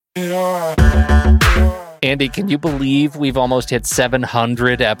Andy, can you believe we've almost hit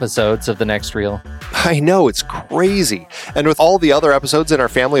 700 episodes of The Next Reel? I know, it's crazy. And with all the other episodes in our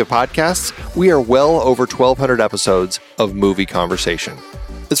family of podcasts, we are well over 1,200 episodes of movie conversation.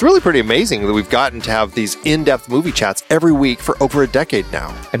 It's really pretty amazing that we've gotten to have these in-depth movie chats every week for over a decade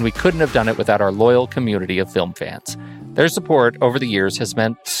now. And we couldn't have done it without our loyal community of film fans. Their support over the years has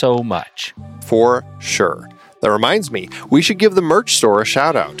meant so much. For sure. That reminds me, we should give the merch store a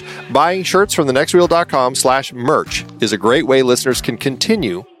shout out. Buying shirts from thenextreel.com/merch is a great way listeners can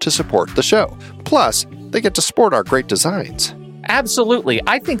continue to support the show. Plus, they get to sport our great designs. Absolutely.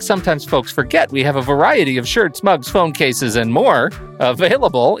 I think sometimes folks forget we have a variety of shirts, mugs, phone cases, and more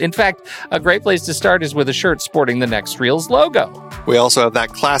available. In fact, a great place to start is with a shirt sporting the Next Reel's logo. We also have that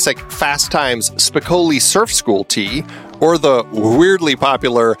classic Fast Times Spicoli Surf School tee, or the weirdly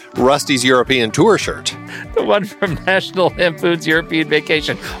popular Rusty's European Tour shirt. The one from National Lampoon's European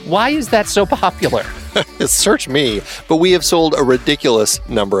Vacation. Why is that so popular? Search me, but we have sold a ridiculous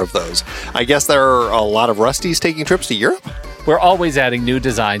number of those. I guess there are a lot of Rustys taking trips to Europe? We're always adding new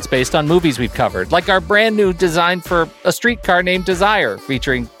designs based on movies we've covered, like our brand new design for a streetcar named Desire,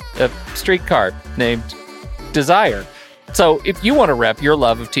 featuring a streetcar named Desire. So if you want to rep your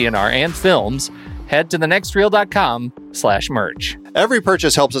love of TNR and films, head to thenextreel.com/merch. Every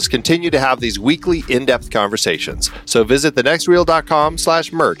purchase helps us continue to have these weekly in-depth conversations. So visit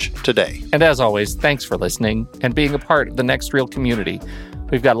thenextreel.com/merch today. And as always, thanks for listening and being a part of the Next Reel community.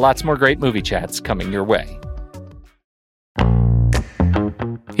 We've got lots more great movie chats coming your way.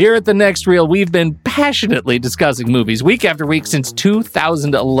 Here at The Next Reel, we've been passionately discussing movies week after week since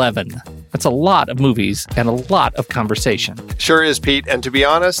 2011. That's a lot of movies and a lot of conversation. Sure is, Pete. And to be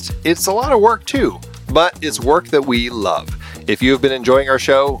honest, it's a lot of work too. But it's work that we love. If you have been enjoying our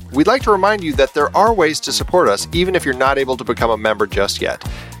show, we'd like to remind you that there are ways to support us, even if you're not able to become a member just yet.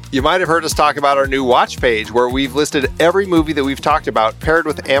 You might have heard us talk about our new watch page, where we've listed every movie that we've talked about, paired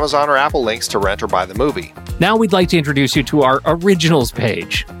with Amazon or Apple links to rent or buy the movie. Now we'd like to introduce you to our originals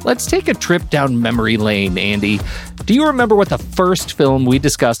page. Let's take a trip down memory lane, Andy. Do you remember what the first film we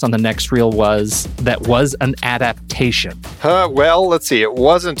discussed on The Next Reel was that was an adaptation? Well, let's see. It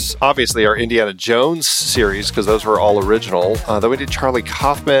wasn't obviously our Indiana Jones series, because those were all original. Then we did Charlie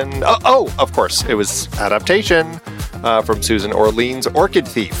Kaufman. Oh, of course. It was Adaptation from Susan Orlean's Orchid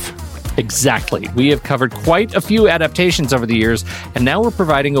Thief. Exactly. We have covered quite a few adaptations over the years, and now we're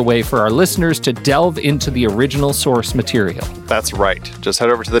providing a way for our listeners to delve into the original source material. That's right. Just head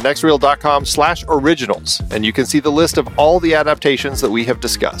over to thenextreel.com/originals, and you can see the list of all the adaptations that we have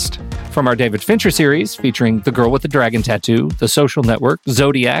discussed. From our David Fincher series, featuring The Girl with the Dragon Tattoo, The Social Network,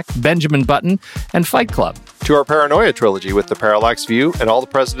 Zodiac, Benjamin Button, and Fight Club, to our Paranoia trilogy with The Parallax View and All the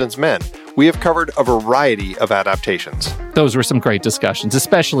President's Men, we have covered a variety of adaptations. Those were some great discussions,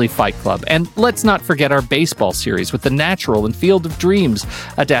 especially Fight Club. And let's not forget our baseball series with The Natural and Field of Dreams,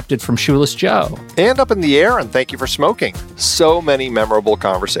 adapted from Shoeless Joe. And Up in the Air and Thank You for Smoking. So many memorable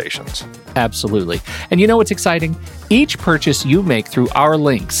conversations. Absolutely. And you know what's exciting? Each purchase you make through our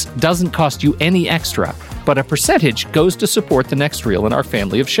links doesn't cost you any extra, but a percentage goes to support The Next Reel and our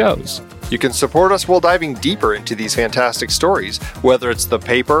family of shows. You can support us while diving deeper into these fantastic stories, whether it's the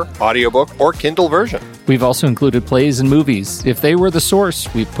paper, audiobook, or Kindle version. We've also included plays and movies. If they were the source,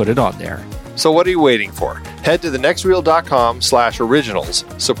 we've put it on there. So what are you waiting for? Head to thenextreel.com/originals,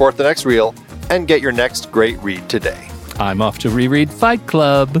 support The Next Reel, and get your next great read today. I'm off to reread Fight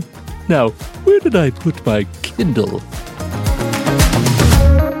Club. Now, where did I put my Kindle?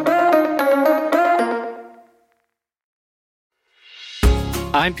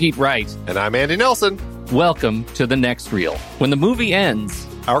 I'm Pete Wright. And I'm Andy Nelson. Welcome to The Next Reel. When the movie ends,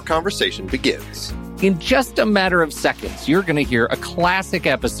 our conversation begins. In just a matter of seconds, you're going to hear a classic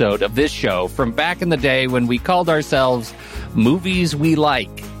episode of this show from back in the day when we called ourselves Movies We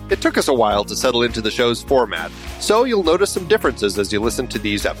Like. It took us a while to settle into the show's format, so you'll notice some differences as you listen to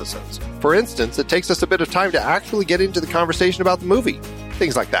these episodes. For instance, it takes us a bit of time to actually get into the conversation about the movie.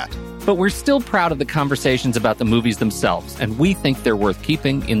 Things like that. But we're still proud of the conversations about the movies themselves, and we think they're worth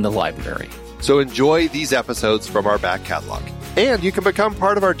keeping in the library. So enjoy these episodes from our back catalog. And you can become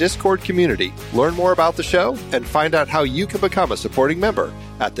part of our Discord community, learn more about the show, and find out how you can become a supporting member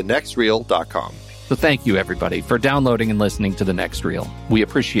at thenextreel.com. So thank you, everybody, for downloading and listening to The Next Reel. We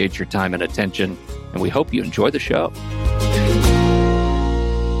appreciate your time and attention, and we hope you enjoy the show.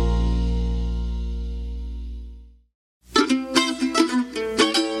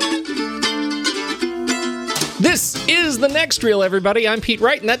 This is The Next Reel, everybody. I'm Pete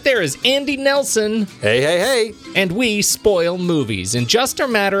Wright, and that there is Andy Nelson. Hey, hey, hey. And we spoil movies. In just a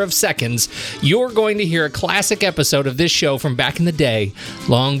matter of seconds, you're going to hear a classic episode of this show from back in the day,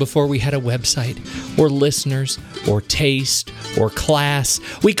 long before we had a website, or listeners, or taste, or class.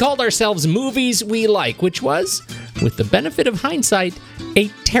 We called ourselves Movies We Like, which was, with the benefit of hindsight, a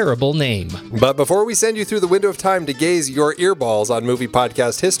terrible name. But before we send you through the window of time to gaze your earballs on movie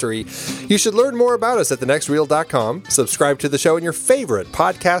podcast history, you should learn more about us at thenextreel.com, subscribe to the show in your favorite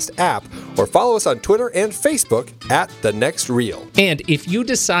podcast app, or follow us on Twitter and Facebook at The Next Reel. And if you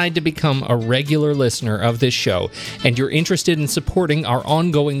decide to become a regular listener of this show, and you're interested in supporting our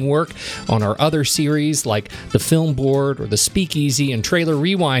ongoing work on our other series like The Film Board or The Speakeasy and Trailer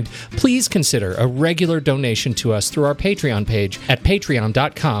Rewind, please consider a regular donation to us through our Patreon page at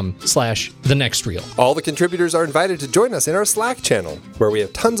patreon.com/thenextreel. All the contributors are invited to join us in our Slack channel, where we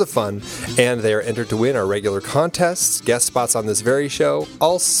have tons of fun, and they are entered to win our regular contests, guest spots on this very show,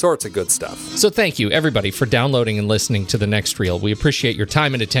 all sorts of good stuff. So thank you, everybody, for downloading and listening to The Next Reel. We appreciate your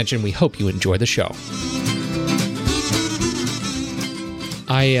time and attention. We hope you enjoy the show.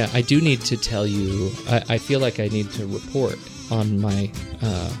 I do need to tell you, I feel like I need to report on my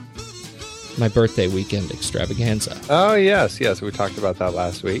birthday weekend extravaganza. Oh, yes. We talked about that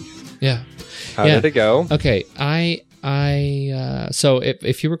last week. Yeah. How did it go? Okay, so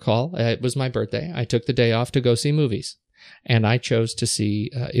if you recall, it was my birthday. I took the day off to go see movies, and I chose to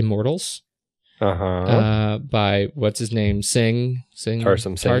see Immortals. By what's his name? Tarsem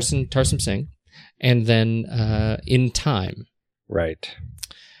Singh, and then In Time, right,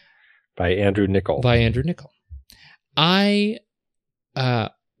 by Andrew Niccol. I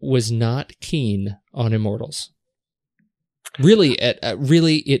was not keen on Immortals. Really, I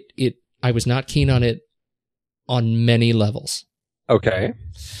was not keen on it on many levels. Okay.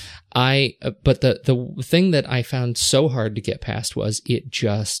 But the thing that I found so hard to get past was it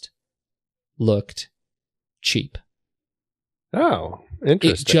just looked cheap. Oh, interesting.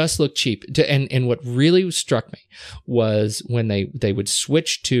 It just looked cheap. And what really struck me was when they would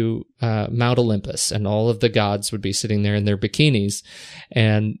switch to Mount Olympus, and all of the gods would be sitting there in their bikinis,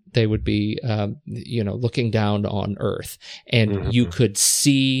 and they would be, looking down on Earth, and you could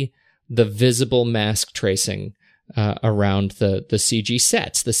see the visible mask tracing around the CG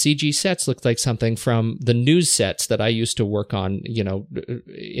sets. The CG sets looked like something from the news sets that I used to work on,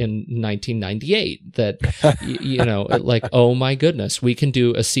 in 1998. That, like, oh my goodness, we can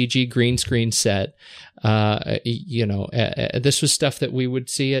do a CG green screen set. This was stuff that we would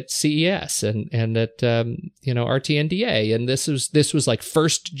see at CES and at RTNDA, and this was like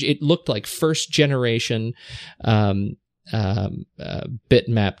it looked like first generation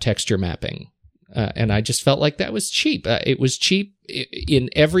bitmap texture mapping. And I just felt like that was cheap. It was cheap in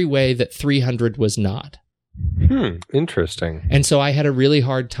every way that 300 was not. Interesting. And so I had a really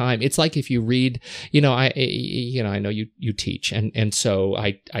hard time. It's like if you read, I know you teach, and so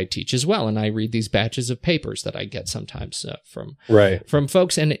I teach as well, and I read these batches of papers that I get sometimes from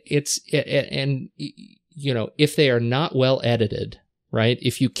folks, and if they are not well edited, right?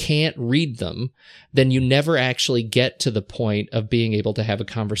 If you can't read them, then you never actually get to the point of being able to have a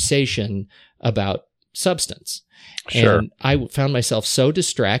conversation about substance. Sure. And I found myself so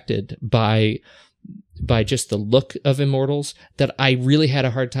distracted by just the look of Immortals that I really had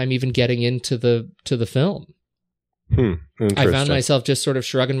a hard time even getting into the film. I found myself just sort of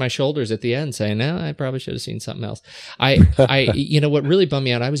shrugging my shoulders at the end, saying, "No, I probably should have seen something else." What really bummed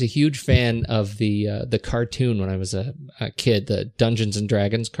me out, I was a huge fan of the cartoon when I was a kid, the Dungeons and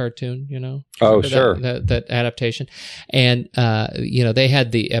Dragons cartoon. Oh, sure, that adaptation, and they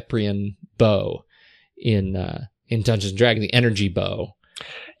had the Eprian bow in Dungeons and Dragons, the energy bow.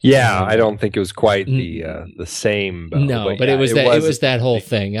 Yeah, I don't think it was quite the same bow. No, but it was that whole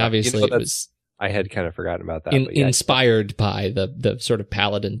thing. Obviously, it was. I had kind of forgotten about that. Inspired by the sort of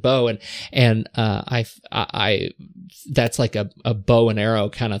paladin bow, and I that's like a bow and arrow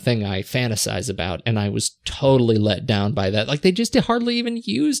kind of thing I fantasize about, and I was totally let down by that. Like, they just hardly even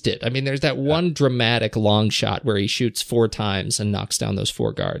used it. I mean, there's that one dramatic long shot where he shoots 4 times and knocks down those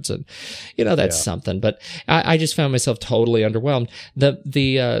 4 guards, and that's something. But I just found myself totally underwhelmed.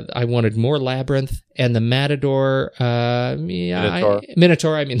 I wanted more Labyrinth. And the Matador, Minotaur.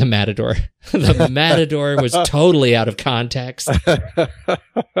 I mean the Matador. The Matador was totally out of context.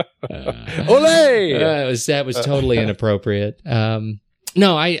 Olé! That was totally inappropriate.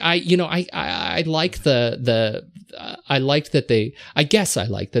 No, I like I liked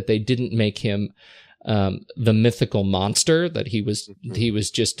that they didn't make him the mythical monster that he was. He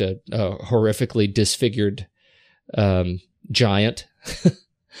was just a horrifically disfigured giant.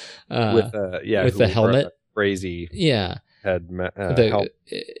 With the helmet. crazy Yeah. had help.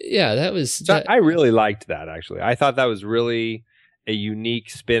 Yeah, that was. So I really liked that, actually. I thought that was really a unique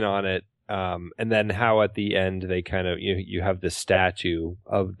spin on it. And then how at the end they kind of you have this statue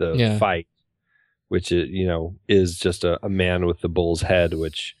of the fight, which is just a man with the bull's head,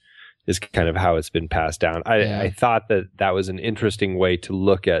 which is kind of how it's been passed down. I thought that was an interesting way to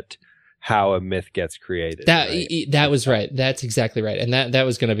look at how a myth gets created. That was right. That's exactly right. And that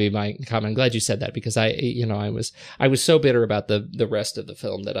was going to be my comment. I'm glad you said that, because I was so bitter about the rest of the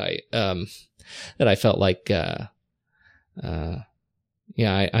film that I felt like I'm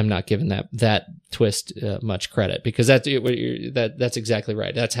not giving that twist much credit, because that's exactly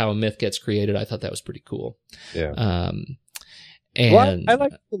right. That's how a myth gets created. I thought that was pretty cool. Yeah. And I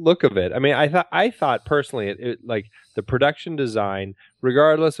like the look of it. I mean, I thought personally, it like the production design,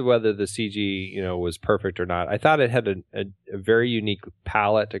 regardless of whether the CG was perfect or not, I thought it had a very unique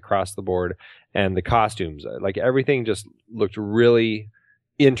palette across the board, and the costumes, like everything, just looked really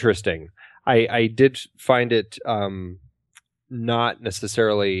interesting. I did find it not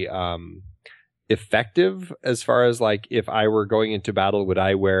necessarily effective as far as like, if I were going into battle, would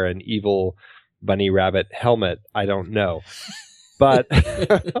I wear an evil bunny rabbit helmet? I don't know. But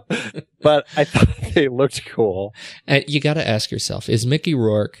but I thought they looked cool. And you got to ask yourself, is Mickey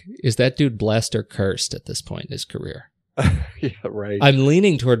Rourke, is that dude blessed or cursed at this point in his career? Yeah, right. I'm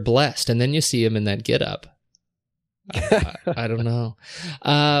leaning toward blessed, and then you see him in that getup. I don't know.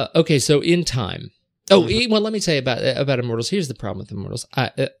 Okay, so In Time. Oh, well, let me tell you about Immortals. Here's the problem with Immortals.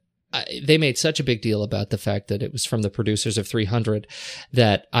 They made such a big deal about the fact that it was from the producers of 300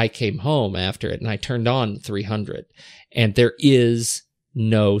 that I came home after it and I turned on 300, and there is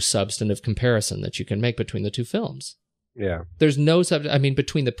no substantive comparison that you can make between the two films. Yeah, there's no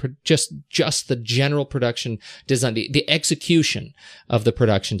between the just the general production design, the execution of the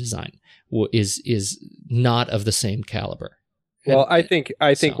production design is not of the same caliber. Well, I think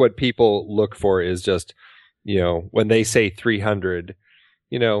what people look for is just, when they say 300,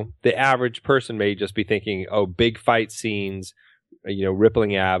 the average person may just be thinking, oh, big fight scenes,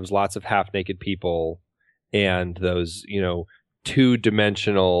 rippling abs, lots of half naked people, and those,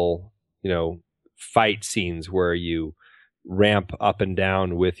 two-dimensional, fight scenes where you ramp up and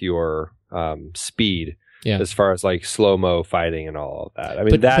down with your speed. Yeah. As far as like slow-mo fighting and all of that. I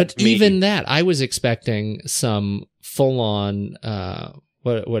mean, but even that, I was expecting some full-on,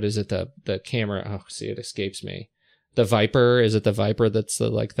 what is it? The camera, oh, see, it escapes me. The Viper, is it the Viper that's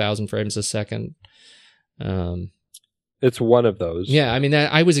the 1,000 frames a second? It's one of those. Yeah, I mean,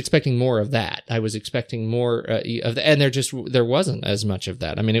 I was expecting more of that. I was expecting more of that, and there wasn't as much of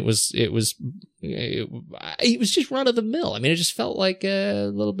that. I mean, it was just run of the mill. I mean, it just felt like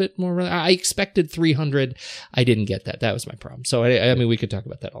a little bit more. I expected 300. I didn't get that. That was my problem. So I mean, we could talk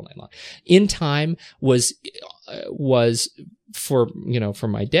about that all night long. In Time was for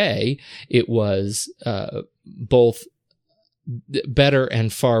my day, it was both better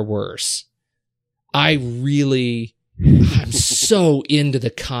and far worse. I'm so into the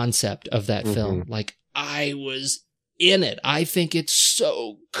concept of that film. Like, I was in it. I think it's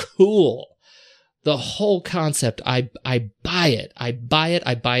so cool. The whole concept, I buy it. I buy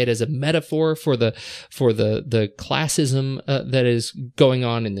it as a metaphor for the classism that is going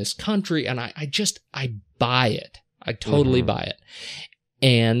on in this country, and I buy it. I totally buy it.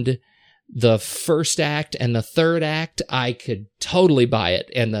 And the first act and the third act, I could totally buy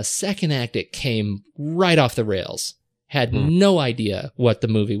it. And the second act, it came right off the rails. Had no idea what the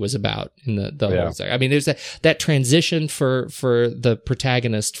movie was about in the whole thing. I mean, there's that transition for the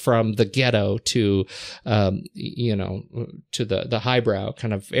protagonist from the ghetto to, to the highbrow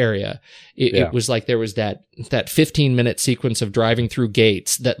kind of area. It was like there was that 15-minute sequence of driving through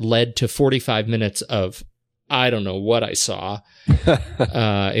gates that led to 45 minutes of, I don't know what I saw.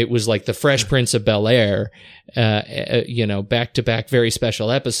 It was like the Fresh Prince of Bel-Air, back to back, very special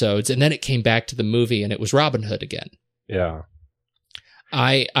episodes. And then it came back to the movie and it was Robin Hood again. Yeah.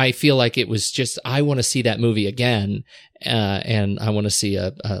 I feel like it was just, I want to see that movie again. And I want to see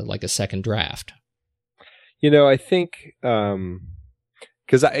a second draft. I think,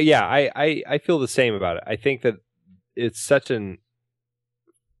 cause I feel the same about it. I think that it's such an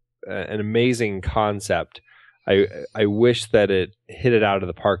amazing concept. I wish that it hit it out of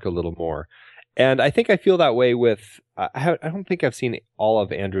the park a little more. And I think I feel that way with, I don't think I've seen all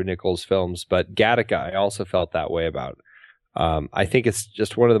of Andrew Niccol's films, but Gattaca I also felt that way about. I think it's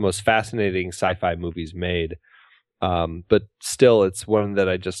just one of the most fascinating sci-fi movies made. But still, it's one that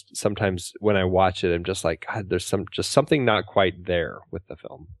I just, sometimes when I watch it, I'm just like, God, there's something not quite there with the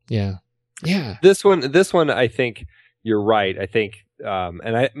film. Yeah. Yeah. This one, I think, you're right. I think,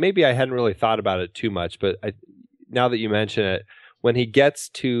 maybe I hadn't really thought about it too much, but now that you mention it, when he gets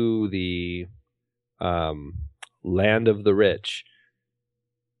to the land of the rich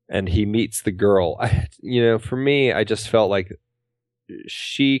and he meets the girl, for me, I just felt like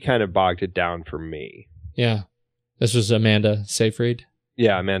she kind of bogged it down for me. Yeah. This was Amanda Seyfried?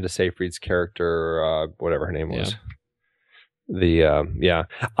 Yeah, Amanda Seyfried's character, whatever her name was.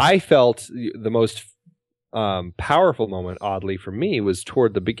 I felt the most powerful moment, oddly for me, was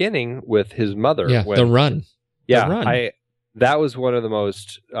toward the beginning with his mother. Yeah, the run. Yeah, the run. That was one of the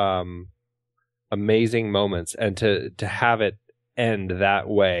most amazing moments, and to have it end that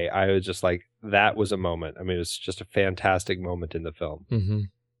way, I was just like, that was a moment. I mean, it was just a fantastic moment in the film. Mm-hmm.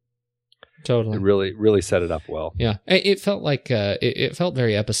 Totally. It really, really set it up well. Yeah. It felt like, it felt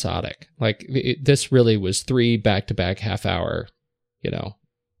very episodic. Like this really was 3 back-to-back half-hour,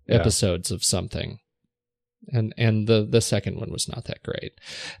 episodes of something. And the second one was not that great.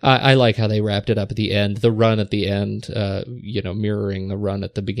 I like how they wrapped it up at the end. The run at the end, mirroring the run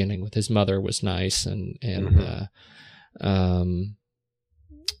at the beginning with his mother was nice. I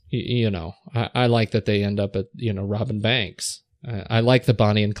like that they end up at, Robin Banks. I like the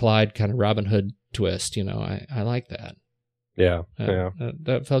Bonnie and Clyde kind of Robin Hood twist. I like that. Yeah.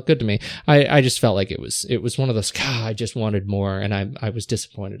 That felt good to me. I just felt like it was one of those, I just wanted more, and I was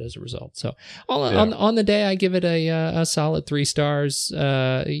disappointed as a result. So on the day, I give it a solid 3 stars.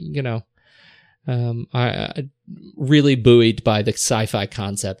 I really buoyed by the sci-fi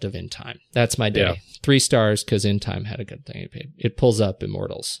concept of In Time. That's my day. Yeah. 3 stars because In Time had a good thing. It pulls up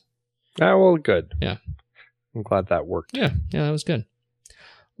Immortals. Oh, well, good. Yeah. I'm glad that worked. Yeah, that was good.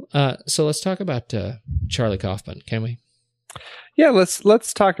 So let's talk about Charlie Kaufman, can we? Yeah,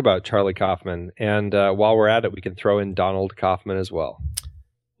 let's talk about Charlie Kaufman, and while we're at it, we can throw in Donald Kaufman as well.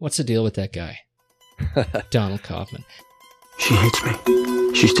 What's the deal with that guy, Donald Kaufman? She hates me.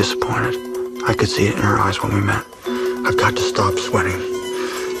 She's disappointed. I could see it in her eyes when we met. I've got to stop sweating.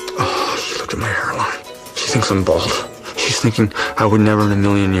 Oh, she looked at my hairline. She thinks I'm bald. She's thinking I would never in a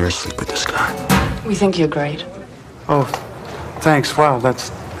million years sleep with this guy. We think you're great. Oh, thanks. Wow, that's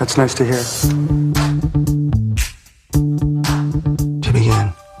nice to hear. To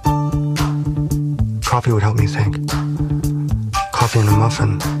begin, coffee would help me think. Coffee and a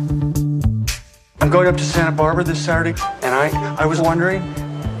muffin. I'm going up to Santa Barbara this Saturday, and I was wondering.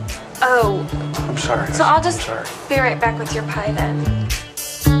 Oh. I'm sorry. So I'll just be right back with your pie then.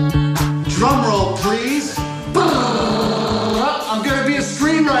 Drum roll, please. I'm gonna be a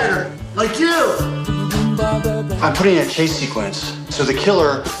screenwriter, like you. I'm putting in a chase sequence. So the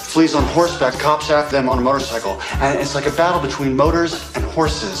killer flees on horseback, cops after them on a motorcycle. And it's like a battle between motors and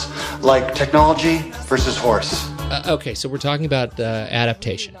horses, like technology versus horse. Okay, so we're talking about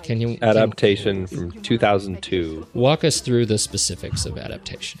Adaptation. Adaptation from 2002. Walk us through the specifics of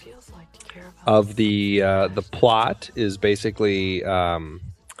Adaptation. Of the plot is basically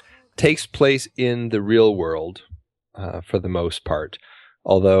takes place in the real world for the most part.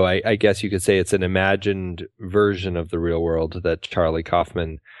 Although I guess you could say it's an imagined version of the real world that Charlie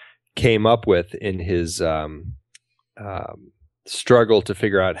Kaufman came up with in his struggle to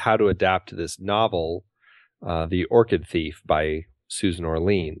figure out how to adapt this novel, The Orchid Thief by Susan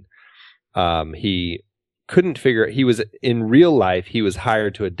Orlean. He couldn't figure. He was in real life. He was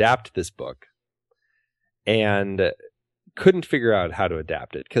hired to adapt this book, and couldn't figure out how to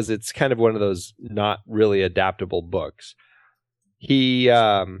adapt it because it's kind of one of those not really adaptable books. He,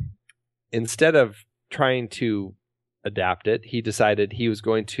 instead of trying to adapt it, he decided he was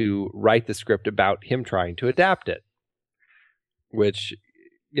going to write the script about him trying to adapt it. Which,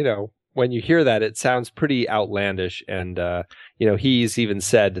 when you hear that, it sounds pretty outlandish. And, he's even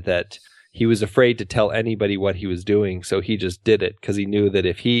said that he was afraid to tell anybody what he was doing, so he just did it because he knew that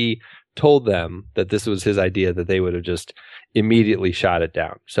if he told them that this was his idea, that they would have just immediately shot it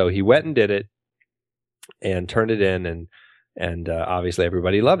down. So he went and did it and turned it in, and obviously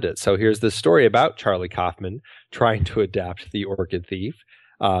everybody loved it. So here's this story about Charlie Kaufman trying to adapt The Orchid Thief,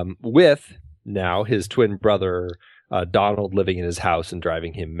 with now his twin brother Donald living in his house and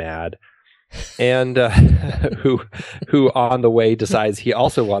driving him mad, and who on the way decides he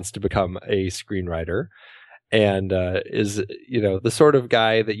also wants to become a screenwriter, and is the sort of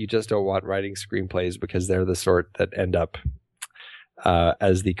guy that you just don't want writing screenplays because they're the sort that end up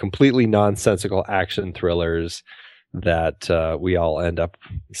as the completely nonsensical action thrillers that we all end up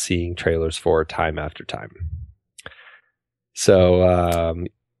seeing trailers for time after time. So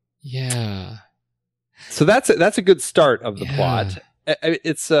yeah. So that's a good start of the plot.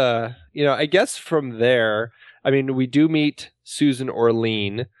 It's I guess from there, I mean, we do meet Susan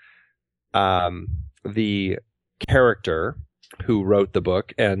Orlean, the character who wrote the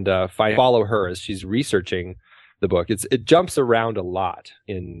book and follow her as she's researching the book. It jumps around a lot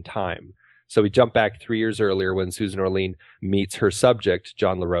in time. So we jump back 3 years earlier when Susan Orlean meets her subject,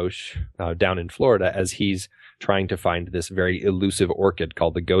 John LaRoche, down in Florida, as he's trying to find this very elusive orchid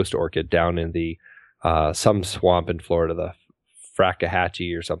called the ghost orchid down in the some swamp in Florida, the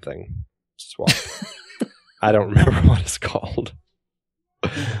Frakahatchee or something swamp. I don't remember what it's called.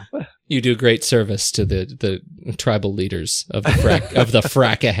 You do great service to the tribal leaders of the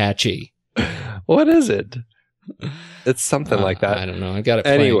Frakahatchee. What is it? It's something like that. I don't know. I got it.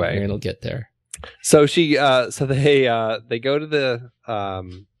 Anyway, it'll get there. So they go to the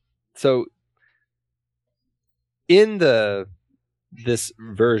so in this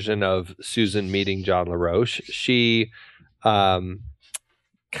version of Susan meeting John LaRoche, she kind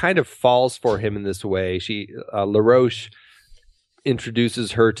of falls for him in this way. LaRoche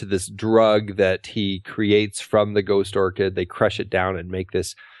introduces her to this drug that he creates from the ghost orchid. They crush it down and make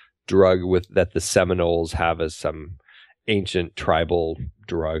this drug that the Seminoles have as some ancient tribal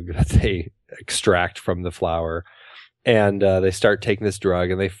drug that they extract from the flower. And they start taking this drug,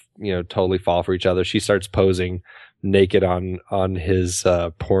 and they totally fall for each other. She starts posing naked on his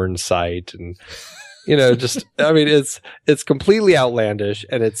porn site, and just I mean it's completely outlandish,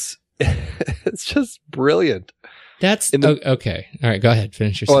 and it's just brilliant. That's okay. All right, go ahead.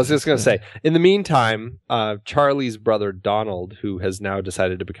 Finish your sentence. Well, I was just going to say, in the meantime, Charlie's brother Donald, who has now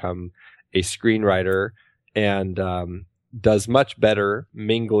decided to become a screenwriter and does much better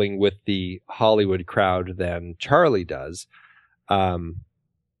mingling with the Hollywood crowd than Charlie does,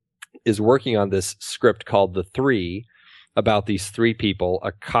 is working on this script called The Three, about these three people: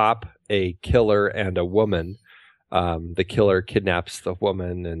 a cop, a killer, and a woman. The killer kidnaps the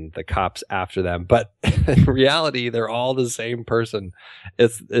woman and the cops after them, but in reality they're all the same person.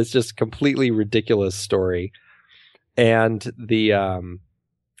 It's just completely ridiculous story. And the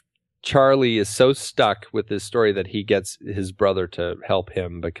Charlie is so stuck with this story that he gets his brother to help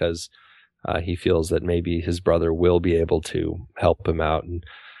him because he feels that maybe his brother will be able to help him out. And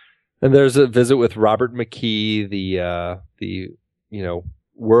there's a visit with Robert McKee, the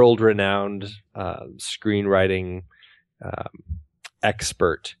world-renowned screenwriting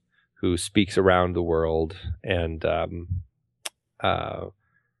expert who speaks around the world. And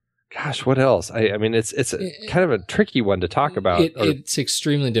gosh, what else? I mean, it's kind of a tricky one to talk about. It's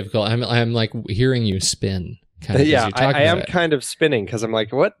extremely difficult. I'm like hearing you spin. Kind of, yeah, I am kind of spinning because I'm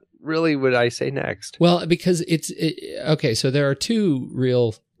like, what really would I say next? Well, because okay. So there are two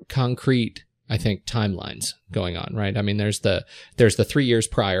real concrete, I think, timelines going on, right? I mean, there's the 3 years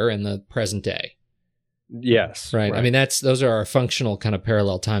prior and the present day. Yes. Right. I mean, those are our functional kind of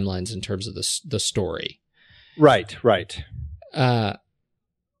parallel timelines in terms of the story. Right. The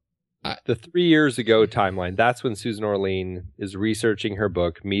 3 years ago timeline, that's when Susan Orlean is researching her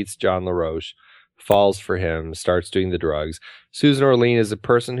book, meets John LaRoche, falls for him, starts doing the drugs. Susan Orlean is a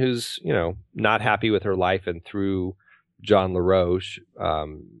person who's, not happy with her life, and through John LaRoche,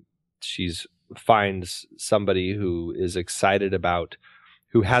 she's finds somebody who is excited about,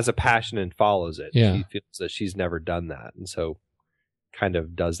 who has a passion and follows it. Yeah. She feels that she's never done that, and so kind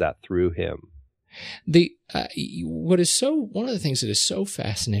of does that through him. One of the things that is so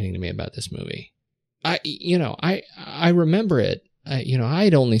fascinating to me about this movie, I remember it. I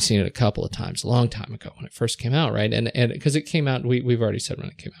had only seen it a couple of times, a long time ago when it first came out, right? And because it came out, we've already said when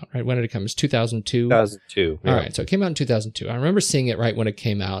it came out, right? When did it come? It was 2002? 2002. Yeah. All right, so it came out in 2002. I remember seeing it right when it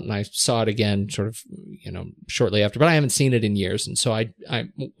came out, and I saw it again sort of, shortly after, but I haven't seen it in years. And so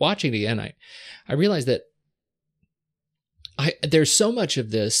I'm watching it again. I realized that there's so much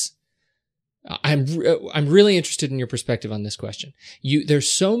of this. I'm really interested in your perspective on this question. There's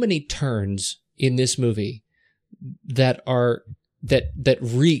so many turns in this movie that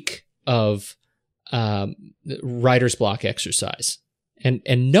reek of writer's block exercise.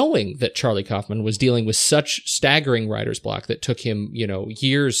 And knowing that Charlie Kaufman was dealing with such staggering writer's block that took him,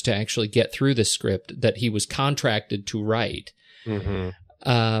 years to actually get through the script that he was contracted to write.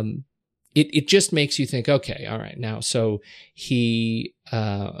 Mm-hmm. It just makes you think, okay, all right, now, so the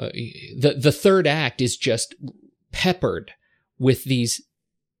third act is just peppered with these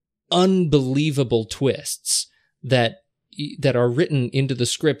unbelievable twists that are written into the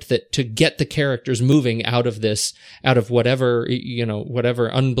script that to get the characters moving out of whatever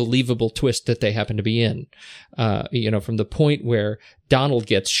unbelievable twist that they happen to be in. From the point where Donald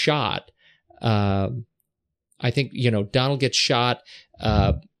gets shot, I think, Donald gets shot,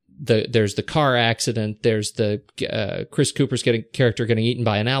 there's the car accident, there's the Chris Cooper's character getting eaten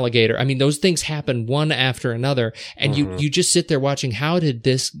by an alligator. I mean, those things happen one after another, and you just sit there watching, how did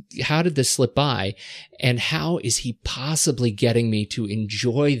this slip by, and how is he possibly getting me to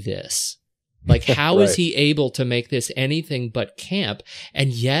enjoy this? Like, how is he able to make this anything but camp?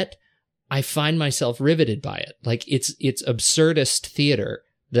 And yet I find myself riveted by it. Like, it's absurdist theater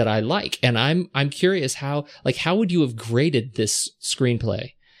that I like. And I'm curious how would you have graded this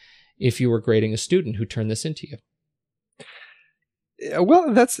screenplay if you were grading a student who turned this into you?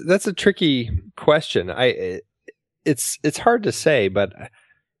 Well, that's a tricky question. It's hard to say, but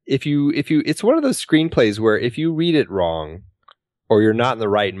if you it's one of those screenplays where if you read it wrong or you're not in the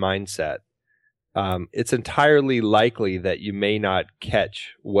right mindset, it's entirely likely that you may not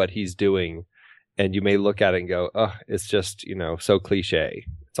catch what he's doing, and you may look at it and go, "Oh, it's just, so cliche.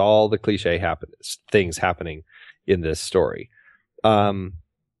 It's all the cliche things happening in this story."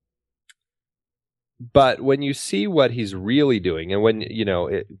 But when you see what he's really doing, and when,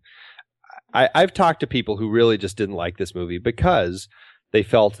 I've talked to people who really just didn't like this movie because they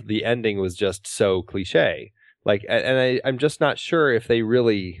felt the ending was just so cliche. Like, and I'm just not sure if they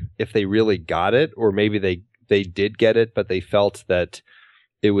really got it, or maybe they did get it, but they felt that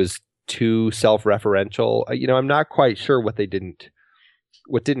it was too self-referential. I'm not quite sure what didn't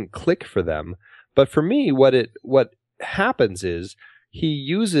click for them. But for me, what happens is he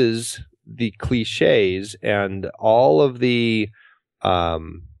uses the cliches and all of the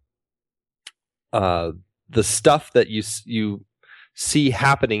stuff that you see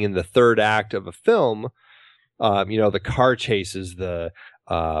happening in the third act of a film. The car chases, the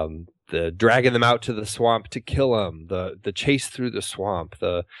dragging them out to the swamp to kill them, the chase through the swamp,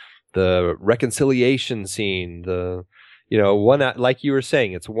 the reconciliation scene, one, like you were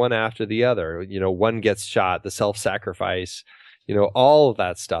saying, it's one after the other. One gets shot, the self-sacrifice, all of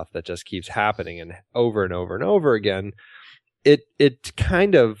that stuff that just keeps happening and over and over and over again. It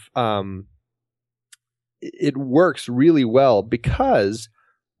kind of it works really well because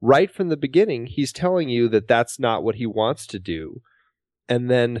right from the beginning, he's telling you that that's not what he wants to do. And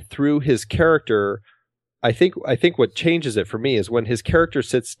then through his character, I think what changes it for me is when his character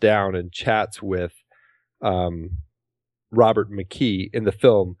sits down and chats with Robert McKee in the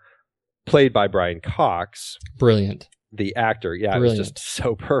film, played by Brian Cox. Brilliant. The actor. Yeah, Brilliant. It was just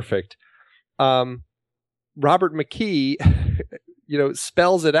so perfect. Robert McKee,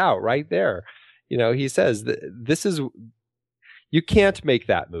 spells it out right there. He says, this is... You can't make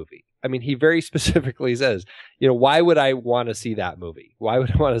that movie. I mean, he very specifically says, why would I want to see that movie? Why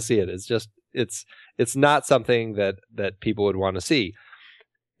would I want to see it? It's just, it's not something that people would want to see.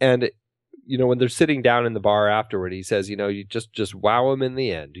 And, when they're sitting down in the bar afterward, he says, you just wow them in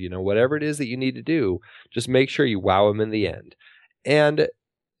the end. Whatever it is that you need to do, just make sure you wow them in the end. And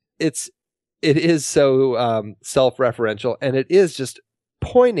it is so self-referential, and it is just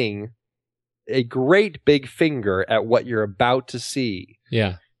pointing a great big finger at what you're about to see.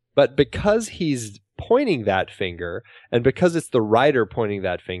 Yeah. But because he's pointing that finger, and because it's the writer pointing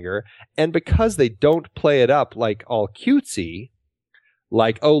that finger, and because they don't play it up like all cutesy,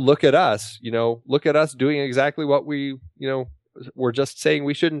 like, oh, look at us, look at us doing exactly what we, we're just saying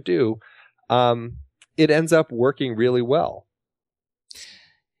we shouldn't do, it ends up working really well.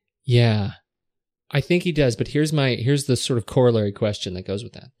 Yeah, I think he does. But here's the sort of corollary question that goes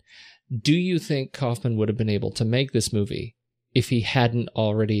with that. Do you think Kaufman would have been able to make this movie if he hadn't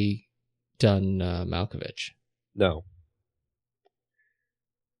already done Malkovich? No.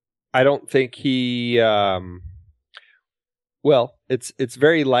 I don't think he... well, it's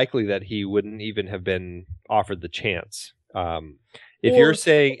very likely that he wouldn't even have been offered the chance.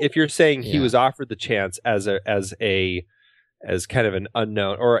 If you're saying he was offered the chance as kind of an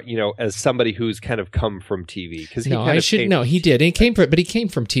unknown, or as somebody who's kind of come from TV, because he did. He came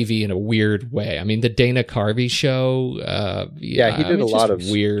from TV in a weird way. I mean, the Dana Carvey show. He did a lot of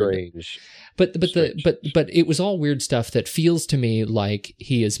weird, strange. But it was all weird stuff that feels to me like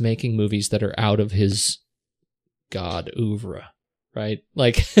he is making movies that are out of his God oeuvre, right?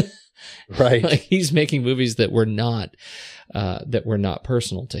 Like, right? Like he's making movies that were not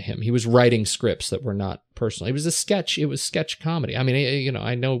personal to him. He was writing scripts that were not personal. It was sketch comedy. I mean,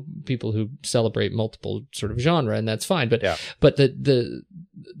 I know people who celebrate multiple sort of genre, and that's fine. But but the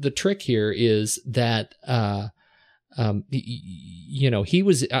trick here is that he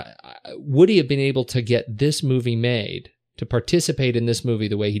was would he have been able to get this movie made, to participate in this movie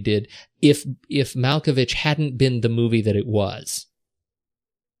the way he did, if Malkovich hadn't been the movie that it was?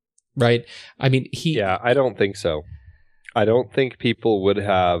 Right? I mean, I don't think so. I don't think people would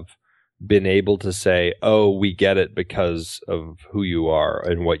have been able to say, oh, we get it because of who you are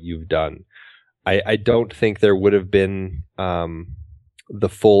and what you've done. I don't think there would have been the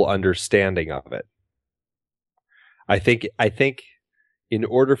full understanding of it. I think in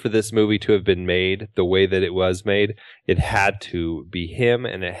order for this movie to have been made the way that it was made, it had to be him,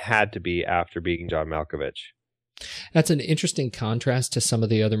 and it had to be after being John Malkovich. That's an interesting contrast to some of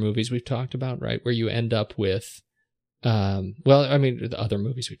the other movies we've talked about, right? Where you end up with, the other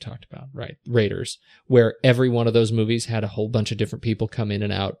movies we've talked about, right? Raiders, where every one of those movies had a whole bunch of different people come in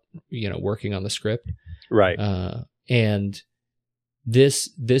and out, working on the script. Right. And this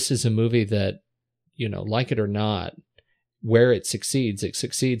is a movie that, like it or not, where it succeeds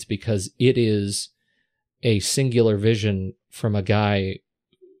because it is a singular vision from a guy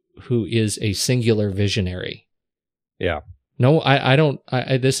who is a singular visionary. Yeah. No, I don't.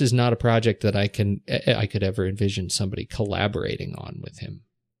 This is not a project that I could ever envision somebody collaborating on with him.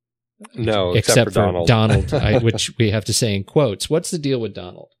 No, except for Donald, which we have to say in quotes. What's the deal with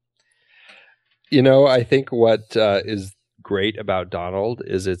Donald? I think what is great about Donald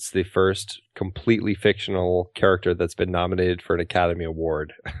is it's the first completely fictional character that's been nominated for an Academy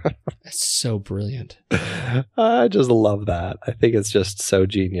Award. That's so brilliant. I just love that. I think it's just so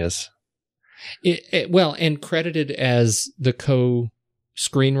genius. And credited as the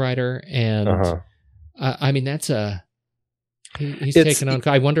co-screenwriter, and that's he's taken on.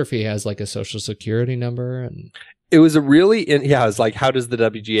 I wonder if he has like a social security number, and it was a really it's like, how does the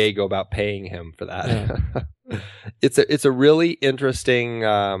WGA go about paying him for that? Yeah. It's a really interesting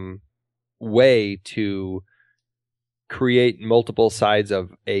way to create multiple sides of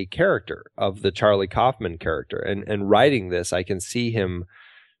a character, of the Charlie Kaufman character, and writing this, I can see him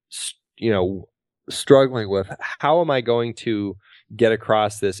struggling with, how am I going to get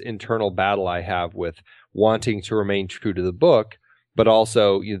across this internal battle I have with wanting to remain true to the book, but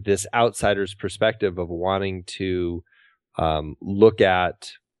also this outsider's perspective of wanting to look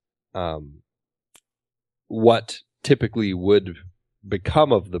at what typically would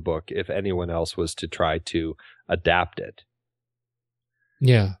become of the book if anyone else was to try to adapt it.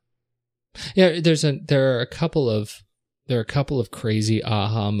 Yeah. Yeah, there are a couple of crazy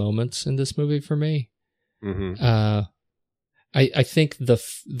aha moments in this movie for me. Mm-hmm. I think the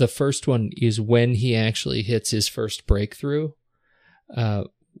first one is when he actually hits his first breakthrough,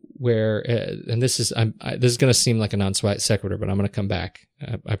 where and this is this is going to seem like a non sequitur, but I'm going to come back.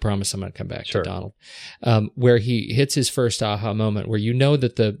 I promise I'm going to come back to Donald, where he hits his first aha moment, where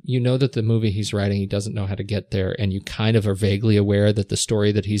that the movie he's writing, he doesn't know how to get there, and you kind of are vaguely aware that the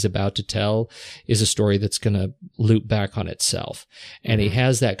story that he's about to tell is a story that's going to loop back on itself. And he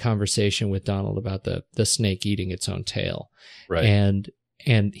has that conversation with Donald about the snake eating its own tail, right?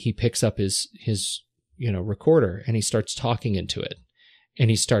 And he picks up his recorder, and he starts talking into it,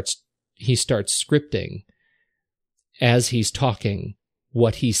 and he starts scripting as he's talking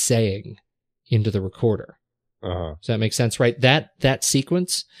what he's saying into the recorder. Uh-huh. Does that make sense, right? That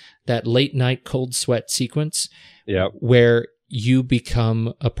sequence, that late night cold sweat sequence, where you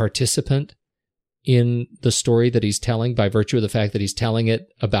become a participant in the story that he's telling by virtue of the fact that he's telling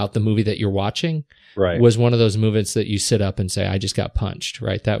it about the movie that you're watching, right, was one of those moments that you sit up and say, I just got punched,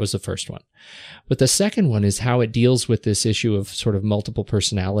 right? That was the first one. But the second one is how it deals with this issue of sort of multiple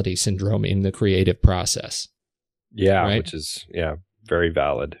personality syndrome in the creative process. Yeah, right? Which is, very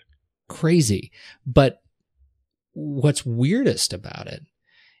valid. Crazy. But what's weirdest about it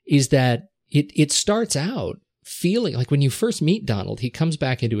is that it starts out feeling like, when you first meet Donald, he comes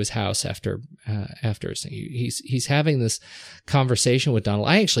back into his house after he's having this conversation with Donald.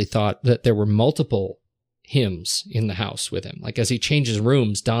 I actually thought that there were multiple hymns in the house with him. Like, as he changes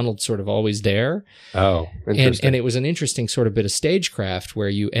rooms, Donald's sort of always there. Oh, interesting. And it was an interesting sort of bit of stagecraft where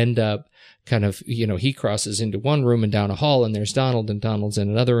you end up kind of, he crosses into one room and down a hall, and there's Donald, and Donald's in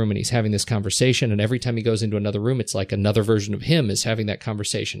another room, and he's having this conversation. And every time he goes into another room, it's like another version of him is having that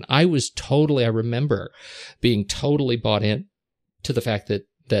conversation. I remember being totally bought in to the fact that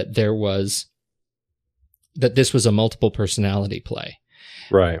this was a multiple personality play.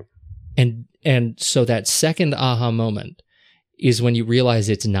 Right. And so that second aha moment is when you realize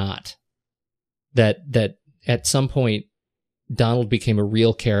it's not. That at some point, Donald became a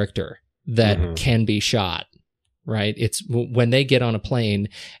real character that can be shot, right? It's when they get on a plane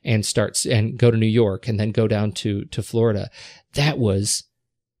and go to New York and then go down to Florida. That was,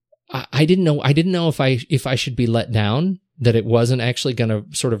 I didn't know if I should be let down, that it wasn't actually going to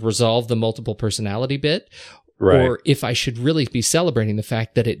sort of resolve the multiple personality bit, right, or if I should really be celebrating the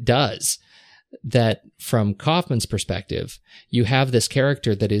fact that it does. that from Kaufman's perspective, you have this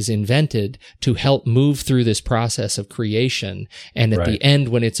character that is invented to help move through this process of creation. And at the end,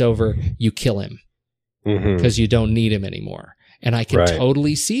 when it's over, you kill him because you don't need him anymore. And I can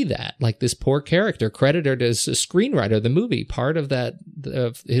totally see that. Like this poor character, credited as a screenwriter of the movie, part of that,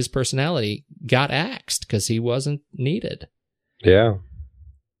 of his personality got axed because he wasn't needed. Yeah.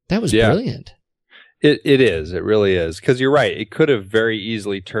 That was brilliant. It is. It really is. Because you're right. It could have very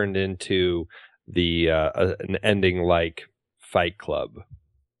easily turned into an ending like Fight Club,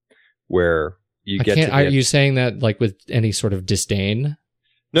 where you get to Are you saying that like with any sort of disdain?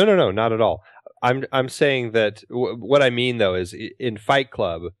 No, not at all. I'm saying that what I mean though is in Fight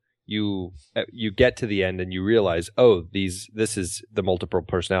Club, you get to the end and you realize, oh, this is the multiple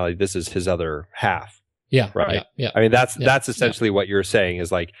personality. This is his other half. Yeah. Right. Yeah. I mean, that's essentially what you're saying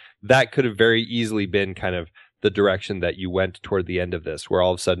is like that could have very easily been kind of the direction that you went toward the end of this, where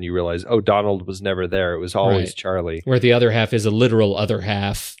all of a sudden you realize, oh, Donald was never there. It was always Charlie. Where the other half is a literal other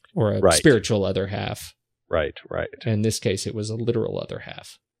half or a spiritual other half. Right. In this case, it was a literal other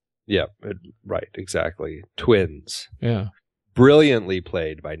half. Yeah. Right. Exactly. Twins. Yeah. Brilliantly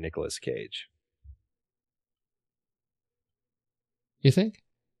played by Nicolas Cage. You think?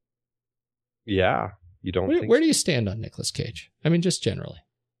 Yeah. You don't think where do you stand on Nicolas Cage? I mean, just generally.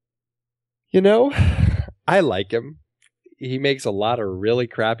 You know, I like him. He makes a lot of really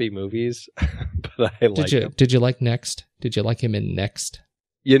crappy movies, but I like him. Did you like Next? Did you like him in Next?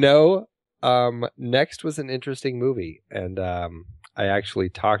 You know, Next was an interesting movie, and I actually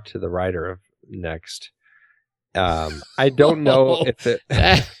talked to the writer of Next. I don't know if it...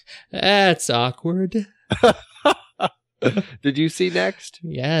 That's awkward. Did you see Next?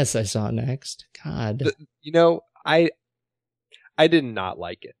 Yes, I saw Next. God. You know, I did not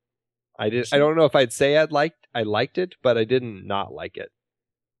like it. I don't know if I'd say I liked it, but I didn't not like it.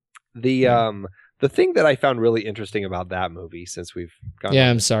 The thing that I found really interesting about that movie, since we've gone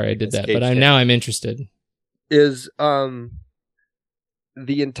I'm sorry I did that, but now I'm interested. Is the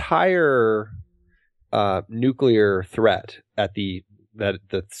entire nuclear threat that the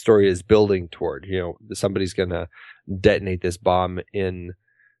story is building toward. You know, somebody's gonna detonate this bomb in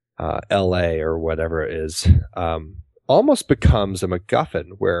L.A. or whatever it is. Almost becomes a MacGuffin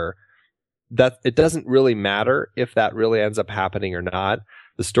where that it doesn't really matter if that really ends up happening or not.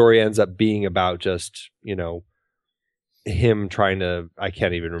 The story ends up being about just, you know, him trying to, I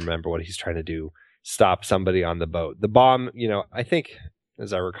can't even remember what he's trying to do, stop somebody on the boat. The bomb, you know, I think,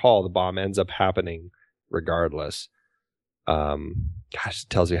 as I recall, the bomb ends up happening regardless. Gosh, it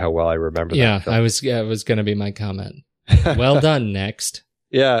tells you how well I remember that film. I was going to be my comment. Well done, Next.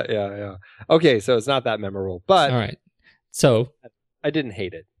 Yeah. Okay, so it's not that memorable, but all right. So I didn't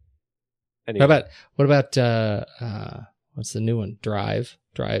hate it. Anyway. What about what's the new one? Drive.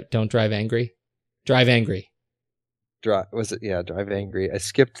 Don't Drive Angry. Drive Angry. Was it? Yeah, Drive Angry. I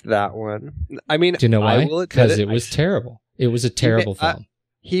skipped that one. I mean, do you know why? Because it was terrible. It was a terrible film.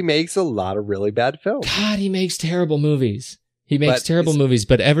 He makes a lot of really bad films. God, he makes terrible movies.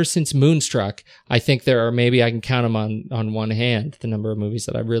 But ever since Moonstruck, I think there are, maybe I can count them on one hand, the number of movies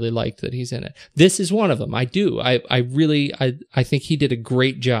that I really liked that he's in it. This is one of them. I do. I think he did a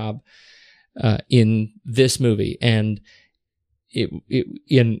great job in this movie, and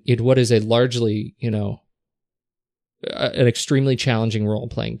it what is a largely, you know, an extremely challenging role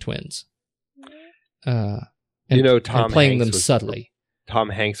playing twins. And, you know, playing them subtly. Tom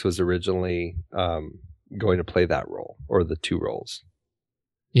Hanks was originally going to play that role, or the two roles.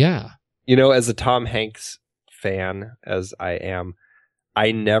 Yeah. You know, as a Tom Hanks fan as I am,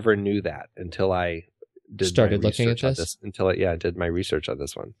 I never knew that until I started looking at this. I did my research on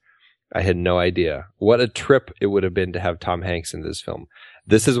this one. I had no idea. What a trip it would have been to have Tom Hanks in this film.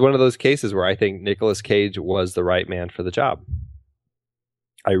 This is one of those cases where I think Nicolas Cage was the right man for the job.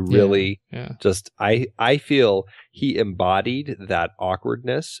 I really I feel he embodied that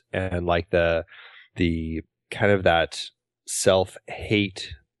awkwardness and like the kind of that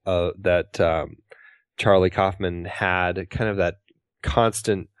self-hate that Charlie Kaufman had, kind of that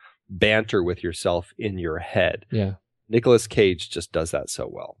constant banter with yourself in your head. Yeah. Nicolas Cage just does that so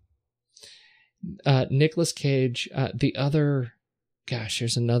well. Nicolas Cage,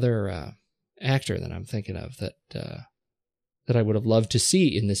 there's another actor that I'm thinking of that I would have loved to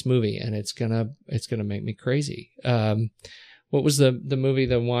see in this movie, and it's gonna make me crazy. What was the movie,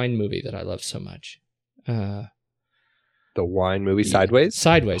 the wine movie that I love so much? The wine movie, Sideways?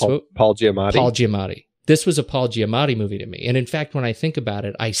 Sideways. Paul Giamatti? Paul Giamatti. This was a Paul Giamatti movie to me. And in fact, when I think about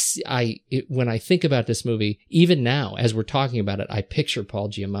it, when I think about this movie, even now, as we're talking about it, I picture Paul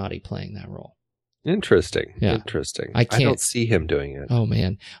Giamatti playing that role. Interesting. Yeah. Interesting. I can't- don't see him doing it. Oh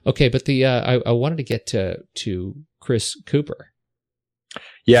man. Okay, but the I wanted to get to Chris Cooper.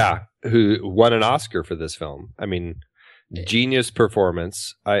 Yeah, who won an Oscar for this film. I mean, genius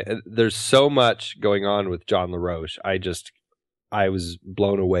performance. There's so much going on with John LaRoche. I was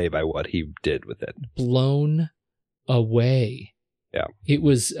blown away by what he did with it. Blown away. Yeah. It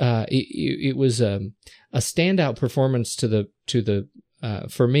was it was a standout performance to the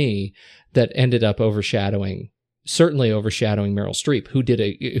for me that ended up overshadowing Meryl Streep,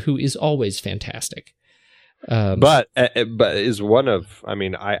 who is always fantastic. But is one of, I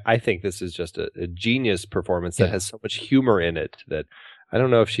mean, I think this is just a genius performance that has so much humor in it that I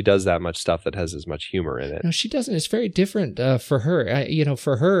don't know if she does that much stuff that has as much humor in it. No, she doesn't. It's very different for her.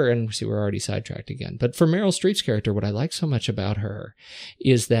 For her, and see, we're already sidetracked again. But for Meryl Streep's character, what I like so much about her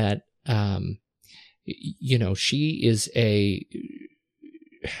is that, she is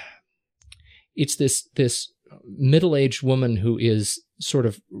it's this middle-aged woman who is sort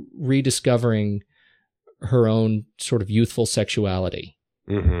of rediscovering her own sort of youthful sexuality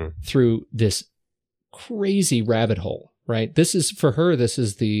through this crazy rabbit hole, right? This is for her. This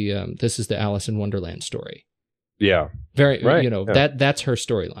is the Alice in Wonderland story. Yeah. Very, right. that's her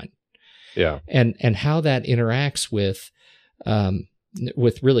storyline. Yeah. And how that interacts with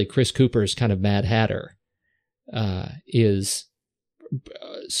really Chris Cooper's kind of Mad Hatter, is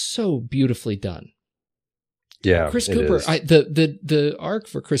so beautifully done. Yeah. Chris Cooper, the arc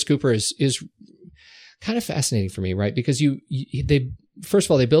for Chris Cooper is kind of fascinating for me, right? Because they first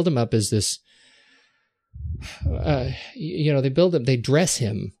of all, they build him up as this, they dress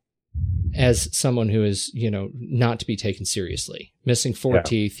him as someone who is, not to be taken seriously. Missing 4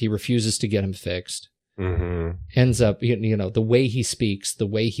 teeth, he refuses to get them fixed. Ends up, the way he speaks, the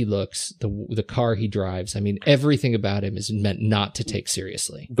way he looks, the car he drives. I mean, everything about him is meant not to take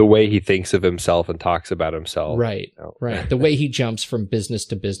seriously. The way he thinks of himself and talks about himself. Right, right. The way he jumps from business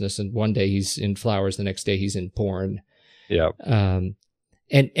to business, and one day he's in flowers, the next day he's in porn. Yeah. And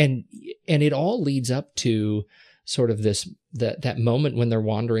it all leads up to sort of that moment when they're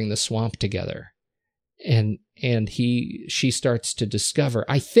wandering the swamp together, and she starts to discover,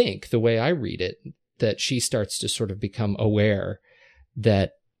 I think the way I read it, that she starts to sort of become aware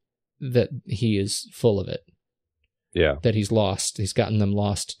that he is full of it. Yeah. That he's lost. He's gotten them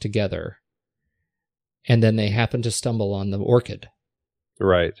lost together. And then they happen to stumble on the orchid.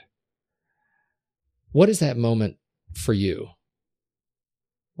 Right. What is that moment for you?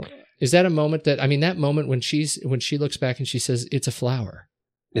 Is that a moment that moment when she looks back and she says, it's a flower?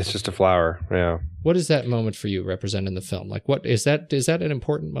 It's just a flower. Yeah. What does that moment for you represent in the film? Like, what is that an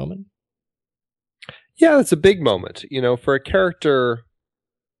important moment? Yeah, it's a big moment, for a character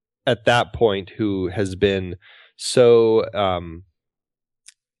at that point who has been so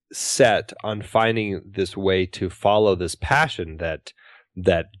set on finding this way to follow this passion that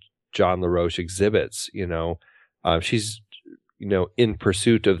John LaRoche exhibits. She's in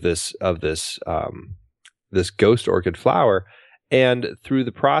pursuit of this ghost orchid flower, and through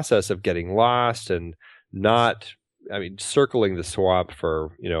the process of getting lost and circling the swamp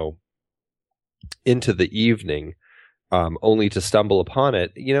for into the evening, only to stumble upon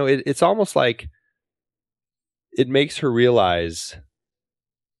it. It's almost like it makes her realize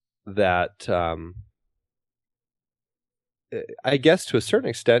that, I guess to a certain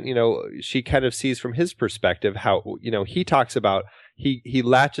extent, she kind of sees from his perspective how, he talks about, he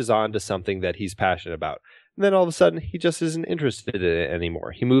latches on to something that he's passionate about. And then all of a sudden he just isn't interested in it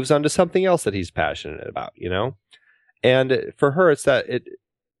anymore. He moves on to something else that he's passionate about, And for her, it's that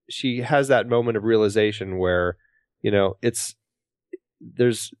she has that moment of realization where,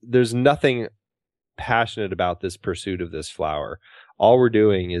 there's nothing passionate about this pursuit of this flower. All we're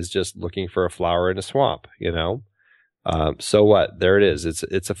doing is just looking for a flower in a swamp, so what? There it is.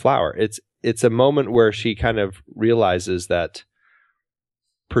 It's a flower. It's a moment where she kind of realizes that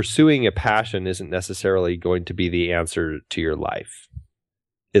pursuing a passion isn't necessarily going to be the answer to your life.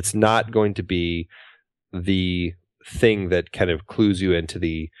 It's not going to be the thing that kind of clues you into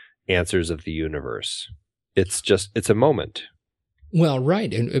the answers of the universe. It's a moment. Well,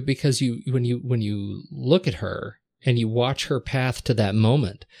 right. And because when you look at her and you watch her path to that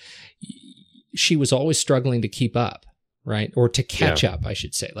moment, she was always struggling to keep up, right? Or to catch up, I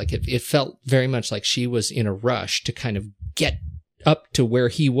should say. Like it felt very much like she was in a rush to kind of get up to where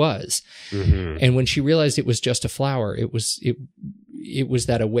he was. Mm-hmm. And when she realized it was just a flower, it was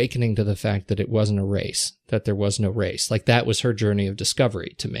that awakening to the fact that it wasn't a race, that there was no race. Like that was her journey of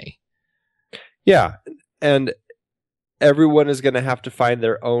discovery to me. Yeah. And everyone is going to have to find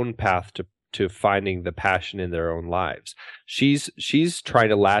their own path to finding the passion in their own lives. She's trying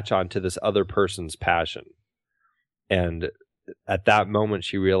to latch on to this other person's passion. And at that moment,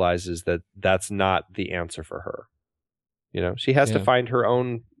 she realizes that that's not the answer for her. You know, she has to find her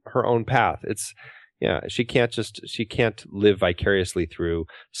own path. She can't live vicariously through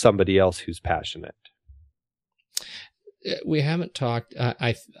somebody else who's passionate. We haven't talked,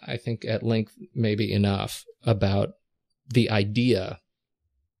 I think, at length, maybe enough, about the idea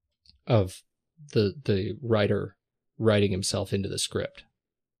of the writer writing himself into the script.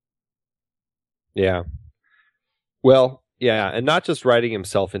 Yeah. Well, yeah, and not just writing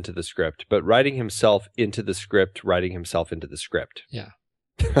himself into the script, but writing himself into the script, writing himself into the script. Yeah.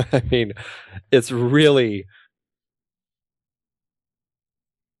 I mean, it's really...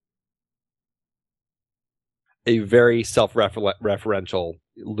 a very self-referential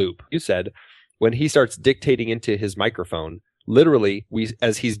loop. You said when he starts dictating into his microphone, literally,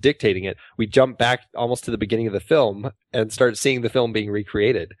 as he's dictating it, we jump back almost to the beginning of the film and start seeing the film being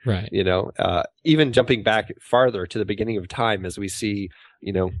recreated. Right. You know, even jumping back farther to the beginning of time as we see,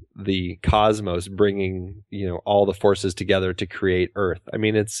 you know, the cosmos bringing, you know, all the forces together to create Earth. I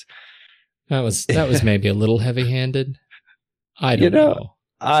mean, that was maybe a little heavy-handed. I don't know.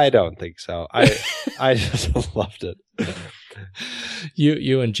 I don't think so. I just loved it.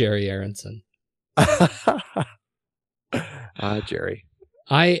 You and Jerry Aronson. Jerry.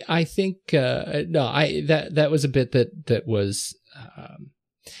 I think that was a bit that was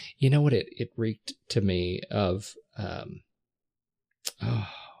you know what it reeked to me of oh man.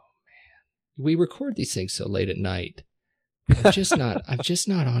 We record these things so late at night. I'm just not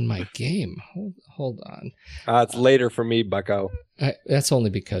on my game. Hold on. It's later for me, bucko. That's only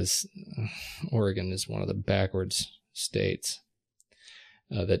because Oregon is one of the backwards states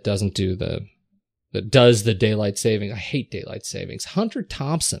that does the daylight saving. I hate daylight savings. Hunter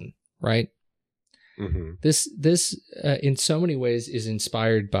Thompson, right? Mm-hmm. This in so many ways is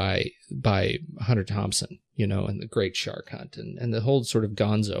inspired by Hunter Thompson, you know, and the Great Shark Hunt and the whole sort of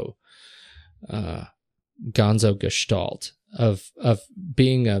Gonzo gestalt of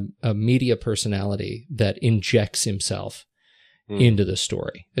being a media personality that injects himself into the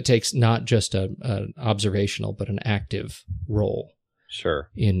story. It takes not just an observational but an active role. Sure.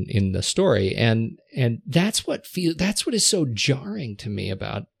 In the story, and that's what is so jarring to me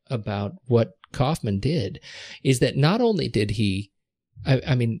about what Kaufman did, is that not only did he,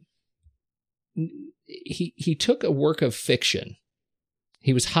 I mean, he took a work of fiction.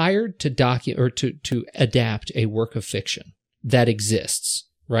 He was hired to adapt a work of fiction that exists,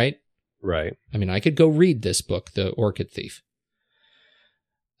 right? Right. I mean, I could go read this book, The Orchid Thief,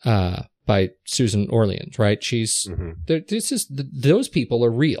 by Susan Orleans, right? She's those people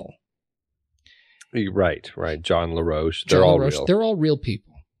are real. Right. John LaRoche, they're all real. They're all real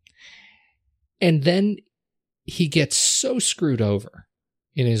people. And then he gets so screwed over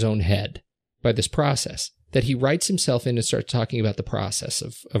in his own head by this process that he writes himself in and starts talking about the process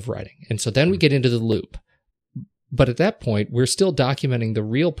of writing. And so then we get into the loop. But at that point, we're still documenting the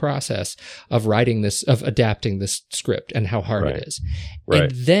real process of writing this, of adapting this script and how hard it is. Right.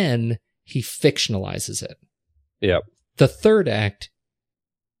 And then he fictionalizes it. Yep. The third act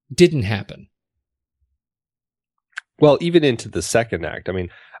didn't happen. Well, even into the second act. I mean,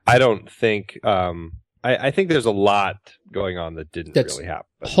 I don't think, I think there's a lot going on that didn't really happen.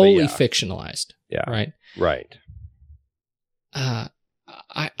 Wholly fictionalized. Yeah. Right. Right.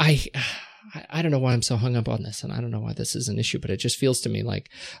 I don't know why I'm so hung up on this, and I don't know why this is an issue, but it just feels to me like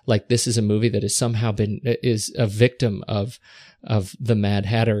this is a movie that has somehow is a victim of the Mad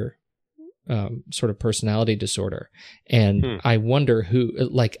Hatter sort of personality disorder. And I wonder who,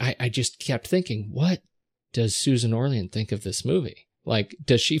 I just kept thinking, what does Susan Orlean think of this movie? Like,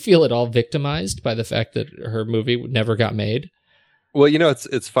 does she feel at all victimized by the fact that her movie never got made? Well, you know,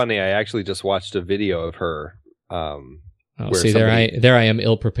 it's funny. I actually just watched a video of her. There I am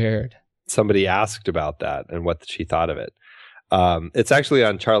ill prepared. Somebody asked about that and what she thought of it. It's actually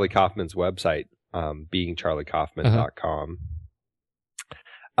on Charlie Kaufman's website, beingcharliekaufman.com.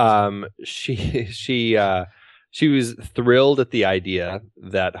 She was thrilled at the idea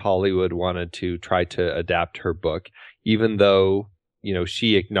that Hollywood wanted to try to adapt her book, even though, you know,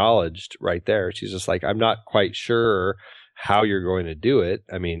 she acknowledged right there, she's just like, I'm not quite sure how you're going to do it.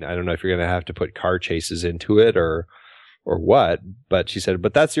 I mean, I don't know if you're going to have to put car chases into it or what, but she said,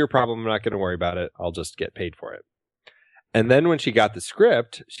 but that's your problem. I'm not going to worry about it. I'll just get paid for it. And then when she got the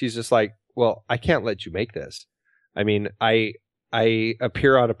script, she's just like, well, I can't let you make this. I mean, I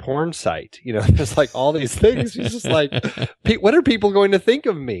appear on a porn site, you know, there's like all these things. She's just like, what are people going to think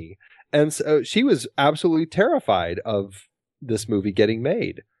of me? And so she was absolutely terrified of this movie getting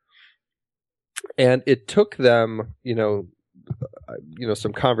made. And it took them,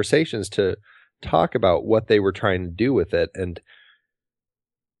 some conversations to talk about what they were trying to do with it. And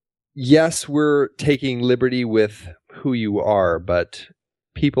yes, we're taking liberty with who you are, but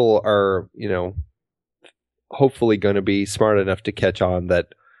people are, hopefully going to be smart enough to catch on that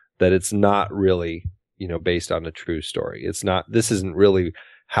it's not really, based on a true story. This isn't really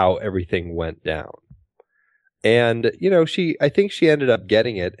how everything went down. And, I think she ended up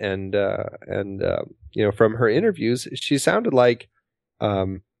getting it. And from her interviews, she sounded like,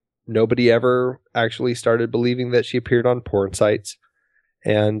 nobody ever actually started believing that she appeared on porn sites,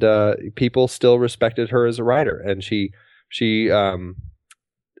 and people still respected her as a writer. And she I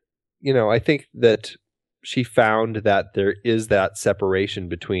think that she found that there is that separation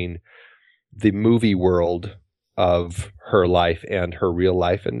between the movie world of her life and her real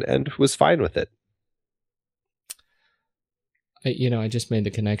life, and was fine with it. I just made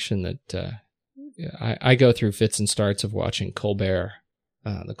the connection that I go through fits and starts of watching Colbert,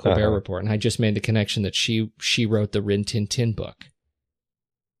 the Colbert Report, and I just made the connection that she wrote the Rin Tin Tin book.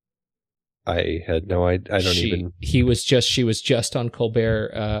 I had no idea. She was just on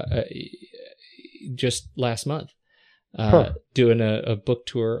Colbert just last month, doing a book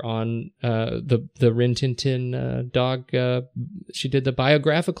tour on the Rin Tin Tin dog. She did the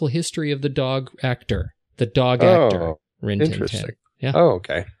biographical history of the dog actor, actor Rin Tin Tin. Yeah. Oh,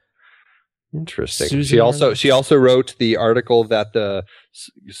 okay. Interesting. Susan she also wrote the article that the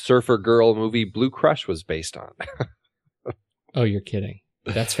Surfer Girl movie Blue Crush was based on. Oh, you're kidding.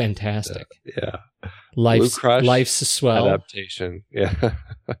 That's fantastic. Yeah. Life's a swell. Adaptation. Yeah.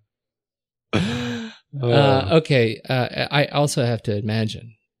 Okay. I also have to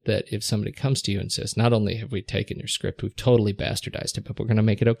imagine that if somebody comes to you and says, not only have we taken your script, we've totally bastardized it, but we're going to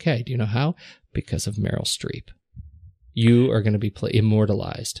make it okay. Do you know how? Because of Meryl Streep. You are going to be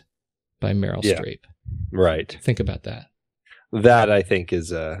immortalized by Meryl Streep. Right. Think about that. That, I think,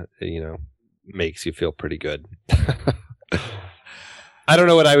 is, makes you feel pretty good. I don't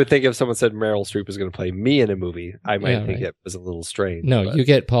know what I would think if someone said Meryl Streep is going to play me in a movie. I might think it was a little strange. No, you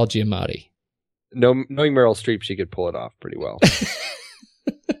get Paul Giamatti. No, knowing Meryl Streep, she could pull it off pretty well.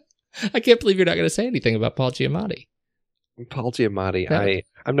 I can't believe you're not going to say anything about Paul Giamatti. Paul Giamatti,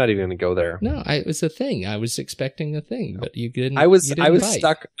 I'm not even going to go there. No, it was a thing. I was expecting a thing, but you didn't. I was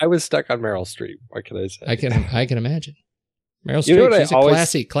stuck. I was stuck on Meryl Streep. What can I say? I can imagine. Meryl Streep, she's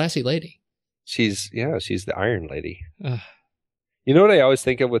a classy lady. She's the Iron Lady. You know what I always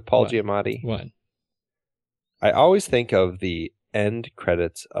think of with Paul Giamatti? What? I always think of the end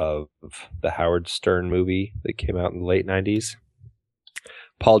credits of the Howard Stern movie that came out in the late 90s.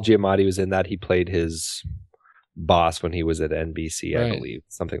 Paul Giamatti was in that. He played his boss when he was at NBC, I believe,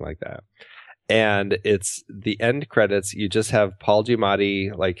 something like that. And it's the end credits. You just have Paul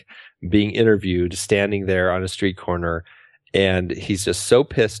Giamatti like being interviewed, standing there on a street corner, and he's just so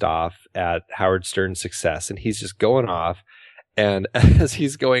pissed off at Howard Stern's success, and he's just going off. And as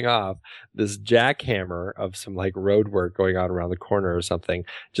he's going off, this jackhammer of some like road work going on around the corner or something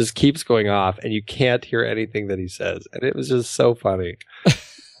just keeps going off, and you can't hear anything that he says. And it was just so funny.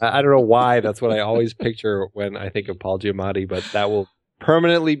 I don't know why that's what I always picture when I think of Paul Giamatti, but that will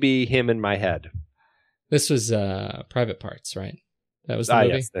permanently be him in my head. This was Private Parts, right? That was the movie?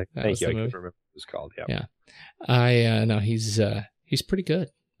 Yes, thank you. I can't remember what it was called. Yeah. No, he's pretty good,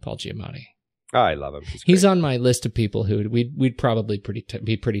 Paul Giamatti. Oh, I love him. He's on my list of people who we'd probably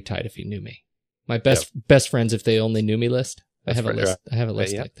be pretty tight if he knew me. My best friends if they only knew me list. I have a list. I have a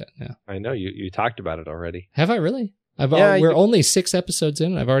list like that now. I know you talked about it already. Have I really? We're only 6 episodes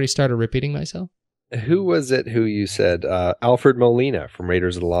in, and I've already started repeating myself. Who was it who you said? Alfred Molina from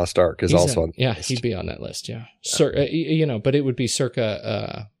Raiders of the Lost Ark is also on the list. He'd be on that list, yeah. But it would be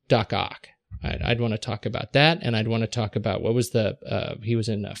circa Doc Ock. I'd want to talk about that, and I'd want to talk about, what was he was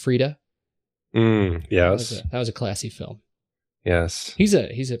in Frida. Yes. That was a classy film. Yes. He's a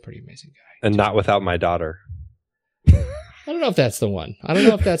pretty amazing guy. And Not Without My Daughter. I don't know if that's the one. I don't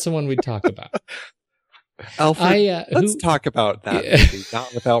know if that's the one we'd talk about. Alfred, let's talk about that movie,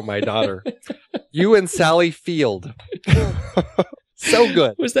 Not Without My Daughter. You and Sally Field. So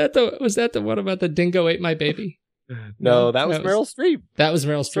good. Was that the one about the dingo ate my baby? No, that was Meryl Streep. That was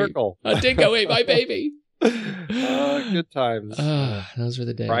Meryl Streep. Circle. A dingo ate my baby. Good times. Those were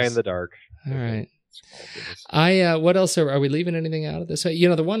the days. Cry in the dark. All right. What else are we leaving anything out of this?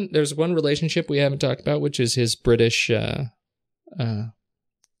 There's one relationship we haven't talked about, which is his British friend, the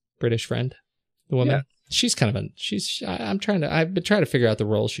woman. Yeah. She's kind of I've been trying to figure out the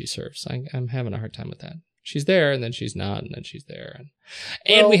role she serves. I'm having a hard time with that. She's there, and then she's not, and then she's there.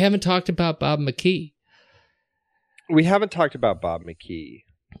 And we haven't talked about Bob McKee. We haven't talked about Bob McKee.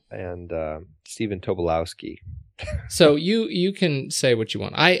 and Stephen Tobolowsky. So you can say what you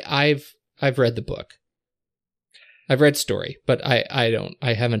want. I've read the book. I've read Story, but I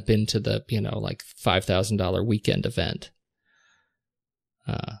haven't been to the, like $5,000 weekend event.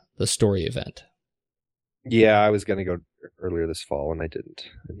 The Story event. Yeah, I was going to go earlier this fall and I didn't.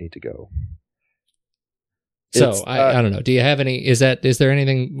 I need to go. So I don't know. Do you have any? Is there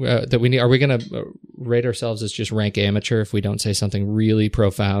anything that we need? Are we going to rate ourselves as just rank amateur if we don't say something really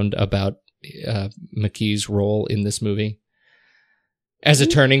profound about McKee's role in this movie as a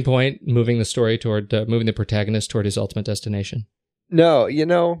turning point, moving the story toward moving the protagonist toward his ultimate destination? No,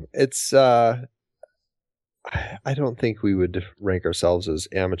 it's. I don't think we would rank ourselves as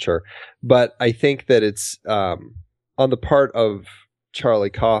amateur, but I think that it's on the part of Charlie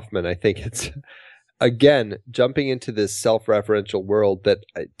Kaufman. I think it's. Again, jumping into this self-referential world that,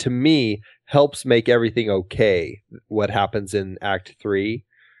 to me, helps make everything okay, what happens in Act 3,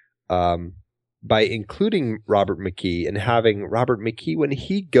 by including Robert McKee and having Robert McKee, when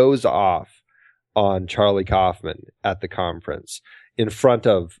he goes off on Charlie Kaufman at the conference in front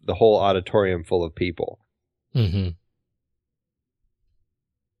of the whole auditorium full of people. Mm-hmm.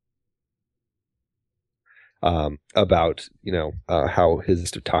 About, how his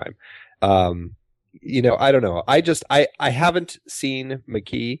time. I don't know. I haven't seen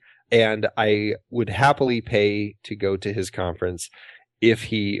McKee, and I would happily pay to go to his conference if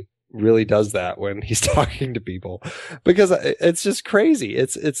he really does that when he's talking to people, because it's just crazy.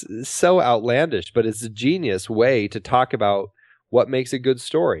 It's so outlandish, but it's a genius way to talk about what makes a good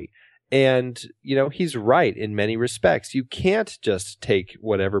story. And, he's right in many respects. You can't just take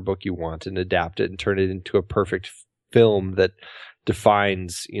whatever book you want and adapt it and turn it into a perfect film that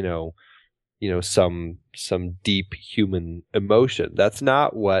defines, some deep human emotion. That's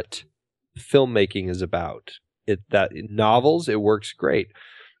not what filmmaking is about. That in novels, it works great.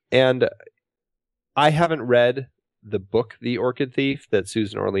 And I haven't read the book, The Orchid Thief, that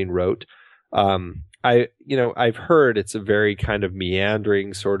Susan Orlean wrote. I've heard it's a very kind of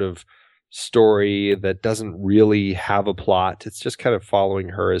meandering sort of story that doesn't really have a plot. It's just kind of following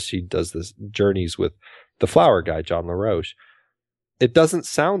her as she does this journeys with the flower guy, John LaRoche. It doesn't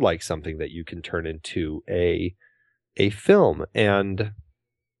sound like something that you can turn into a film. And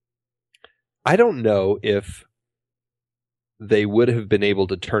I don't know if they would have been able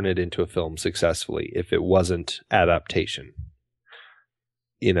to turn it into a film successfully if it wasn't adaptation.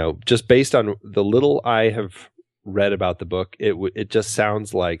 Just based on the little I have read about the book, it just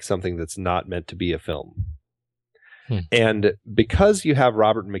sounds like something that's not meant to be a film. And because you have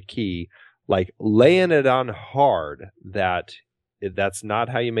Robert McKee like laying it on hard that that's not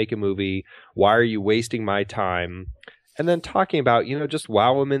how you make a movie. Why are you wasting my time? And then talking about, just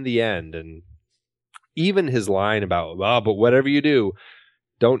wow him in the end. And even his line about, but whatever you do,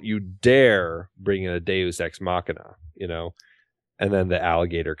 don't you dare bring in a Deus Ex Machina, And then the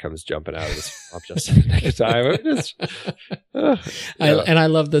alligator comes jumping out of the swamp just the next time. And I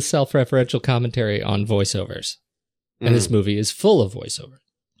love the self-referential commentary on voiceovers. And this movie is full of voiceover.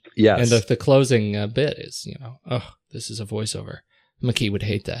 Yes. And the closing bit is, this is a voiceover. McKee would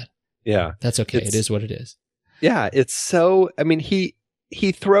hate that. Yeah. That's okay. It is what it is. Yeah. It's so, he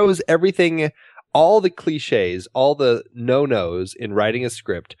throws everything, all the cliches, all the no-nos in writing a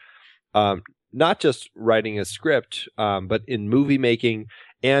script, not just writing a script, but in movie making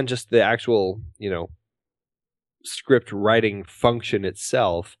and just the actual, script writing function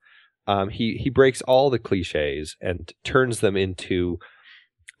itself. He breaks all the cliches and turns them into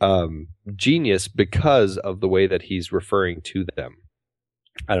genius because of the way that he's referring to them.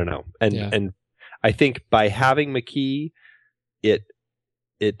 I don't know. And I think by having McKee, it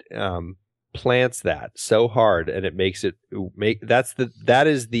plants that so hard, and it makes it that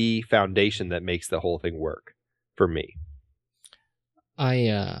is the foundation that makes the whole thing work for me.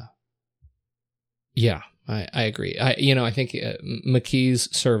 I agree. I think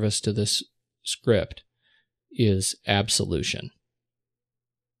McKee's service to this script is absolution.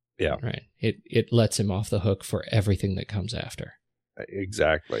 Yeah. Right. It lets him off the hook for everything that comes after.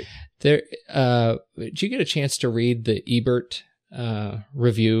 Exactly. Did you get a chance to read the Ebert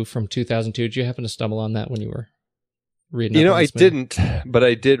review from 2002? Did you happen to stumble on that when you were reading? I didn't, but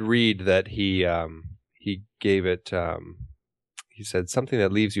I did read that he gave it. He said something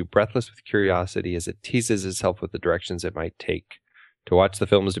that leaves you breathless with curiosity as it teases itself with the directions it might take. To watch the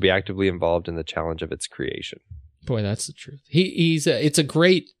film is to be actively involved in the challenge of its creation. Boy, that's the truth. It's a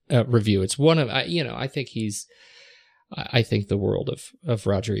great review. It's one of I think the world of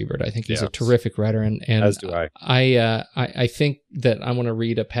Roger Ebert. I think he's a terrific writer, and as do I. I think that I want to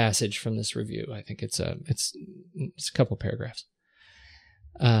read a passage from this review. I think it's a couple paragraphs.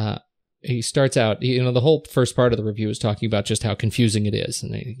 He starts out, the whole first part of the review is talking about just how confusing it is,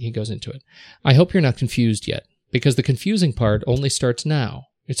 and he goes into it. I hope you're not confused yet, because the confusing part only starts now.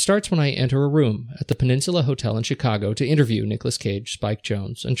 It starts when I enter a room at the Peninsula Hotel in Chicago to interview Nicolas Cage, Spike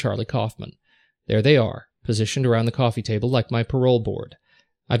Jonze, and Charlie Kaufman. There they are, positioned around the coffee table like my parole board.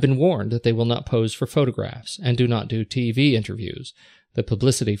 I've been warned that they will not pose for photographs and do not do TV interviews. The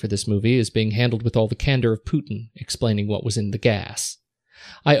publicity for this movie is being handled with all the candor of Putin, explaining what was in the gas.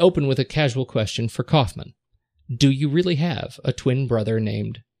 I open with a casual question for Kaufman. Do you really have a twin brother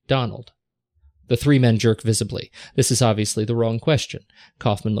named Donald? The three men jerk visibly. This is obviously the wrong question.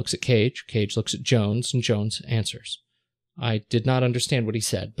 Kaufman looks at Cage, Cage looks at Jonze, and Jonze answers. I did not understand what he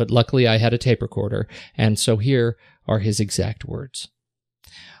said, but luckily I had a tape recorder, and so here are his exact words.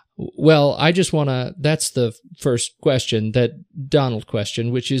 Well, I just want to, that's the first question, that Donald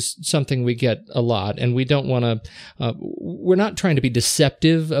question, which is something we get a lot, and we don't want to, we're not trying to be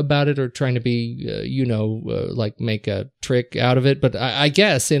deceptive about it or trying to be, like make a trick out of it, but I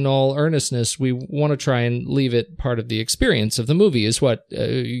guess in all earnestness, we want to try and leave it part of the experience of the movie is what,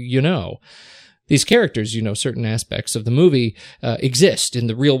 These characters, certain aspects of the movie exist in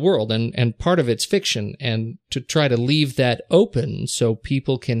the real world, and part of it's fiction, and to try to leave that open so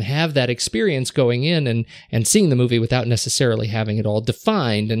people can have that experience going in and seeing the movie without necessarily having it all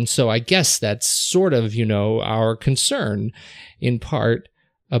defined. And so I guess that's sort of, our concern in part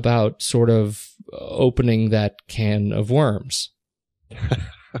about sort of opening that can of worms.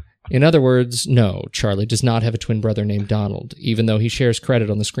 In other words, no, Charlie does not have a twin brother named Donald. Even though he shares credit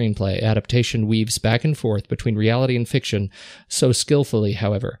on the screenplay, Adaptation weaves back and forth between reality and fiction so skillfully,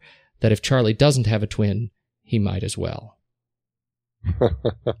 however, that if Charlie doesn't have a twin, he might as well.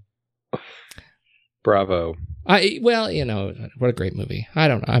 Bravo. What a great movie.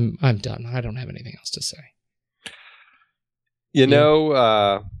 I'm done. I don't have anything else to say.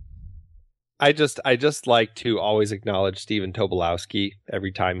 I just like to always acknowledge Stephen Tobolowsky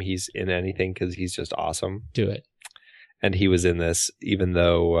every time he's in anything because he's just awesome. Do it. And he was in this, even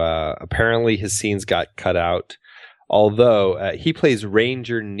though apparently his scenes got cut out. Although he plays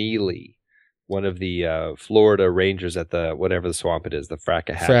Ranger Neely, one of the Florida Rangers at the whatever the swamp it is, the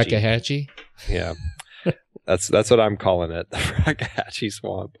Frakahatchee. Yeah, that's what I'm calling it, the Frakahatchee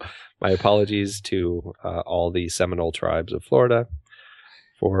Swamp. My apologies to all the Seminole tribes of Florida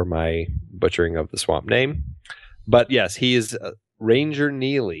for my butchering of the swamp name. But yes, he is Ranger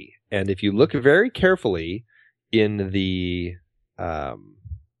Neely. And if you look very carefully in the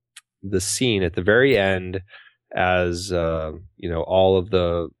scene at the very end, as all of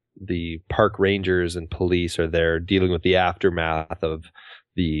the park rangers and police are there dealing with the aftermath of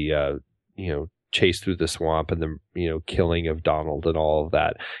the chase through the swamp and the killing of Donald and all of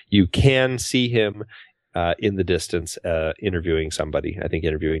that, you can see him in the distance, interviewing somebody. I think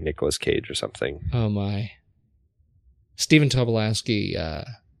interviewing Nicolas Cage or something. Oh my! Stephen Tobolowsky.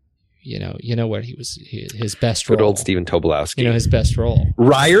 You know what he was his best role. Good old Stephen Tobolowsky. His best role.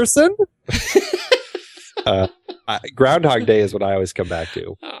 Ryerson. Groundhog Day is what I always come back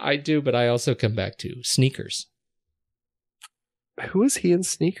to. I do, but I also come back to Sneakers. Who is he in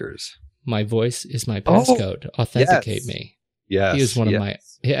Sneakers? My voice is my passcode. Authenticate me. Yes, he is one of my.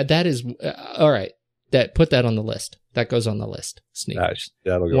 Yeah, that is all right. Put that on the list. That goes on the list. Sneakers.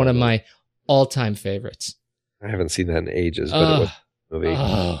 That'll go one of my all-time favorites. I haven't seen that in ages, but it was a movie.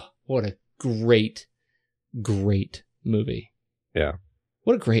 Oh, what a great, great movie. Yeah.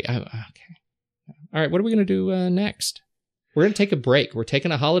 What a great... okay. All right, what are we going to do next? We're going to take a break. We're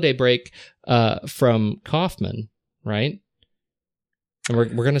taking a holiday break from Kaufman, right? And we're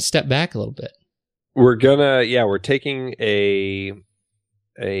going to step back a little bit. We're taking a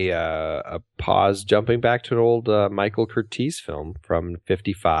pause, jumping back to an old Michael Curtiz film from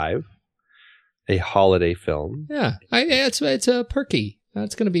 1955, a holiday film. Yeah, it's a perky.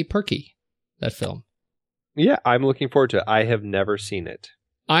 It's going to be perky, that film. Yeah, I'm looking forward to it. I have never seen it.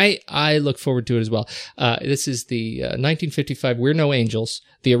 I look forward to it as well. This is the 1955 We're No Angels,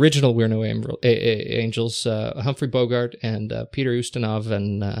 the original We're No Angels, Humphrey Bogart and Peter Ustinov,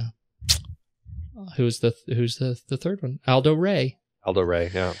 and who's the third one? Aldo Ray. Aldo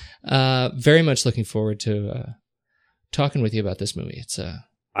Ray, yeah. Very much looking forward to talking with you about this movie. It's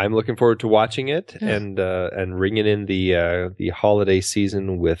I'm looking forward to watching it and ringing in the holiday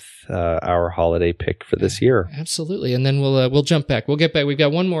season with our holiday pick for this year. Absolutely, and then we'll jump back. We'll get back. We've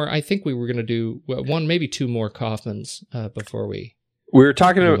got one more. I think we were going to do one, maybe two more Kaufmans before we. We were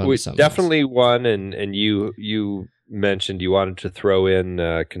talking about definitely else. One, and you mentioned you wanted to throw in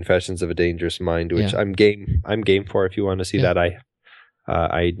Confessions of a Dangerous Mind, which I'm game for if you want to see that.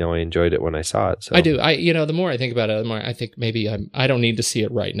 I know I enjoyed it when I saw it. So. I do. The more I think about it, the more I think maybe I don't need to see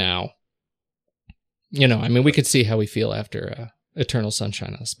it right now. We could see how we feel after Eternal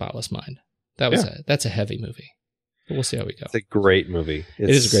Sunshine of the Spotless Mind. That's a heavy movie. But we'll see how we go. It's a great movie. It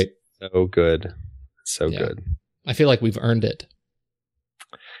is great. So good. So good. I feel like we've earned it.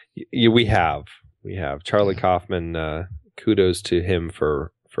 We have. Charlie Kaufman, kudos to him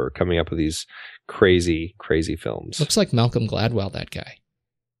for coming up with these crazy, crazy films. Looks like Malcolm Gladwell, that guy.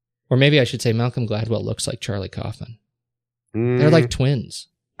 Or maybe I should say Malcolm Gladwell looks like Charlie Kaufman. They're like twins.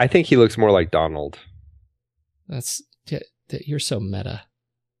 I think he looks more like Donald. You're so meta.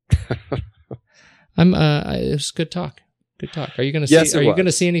 It was good talk. Good talk. Are you going to see? Yes, are you going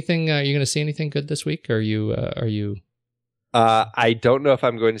to see anything? Are you going to see anything good this week? Are you? I don't know if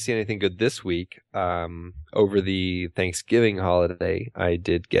I'm going to see anything good this week. Over the Thanksgiving holiday, I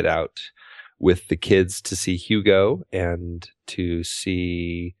did get out with the kids to see Hugo and to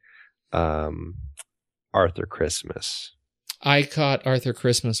see Arthur Christmas. I caught Arthur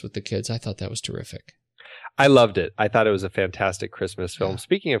Christmas with the kids. I thought that was terrific. I loved it. I thought it was a fantastic Christmas film. Yeah.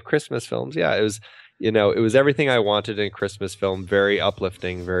 Speaking of Christmas films, it was, it was everything I wanted in a Christmas film. Very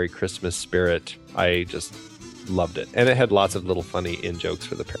uplifting, very Christmas spirit. I just loved it. And it had lots of little funny in-jokes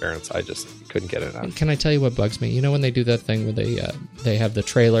for the parents. I just couldn't get it out. Can I tell you what bugs me? When they do that thing where they have the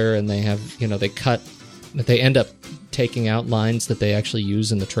trailer and they have, they end up taking out lines that they actually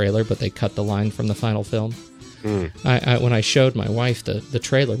use in the trailer, but they cut the line from the final film. When I showed my wife the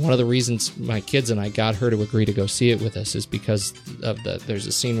trailer, one of the reasons my kids and I got her to agree to go see it with us is because of there's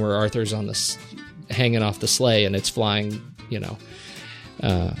a scene where Arthur's hanging off the sleigh and it's flying,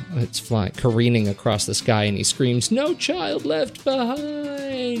 careening across the sky, and he screams, "No child left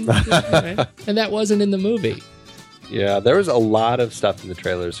behind!" Right? And that wasn't in the movie. Yeah, there was a lot of stuff in the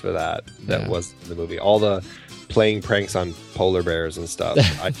trailers for that wasn't in the movie. All the playing pranks on polar bears and stuff.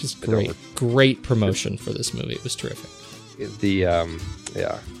 Just great promotion for this movie. It was terrific. I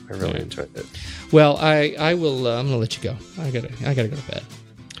really enjoyed it. Well, I will. I'm gonna let you go. I gotta go to bed.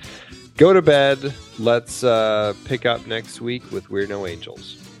 Go to bed. Let's pick up next week with We're No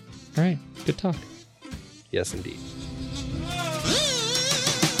Angels. All right. Good talk. Yes, indeed.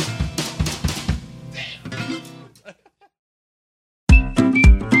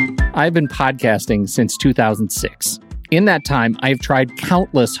 I've been podcasting since 2006. In that time, I've tried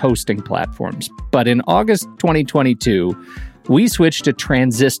countless hosting platforms, but in August 2022, we switched to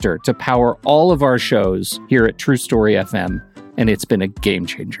Transistor to power all of our shows here at True Story FM, and it's been a game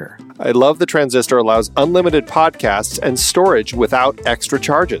changer. I love the Transistor allows unlimited podcasts and storage without extra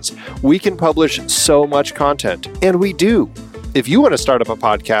charges. We can publish so much content, and we do. If you want to start up a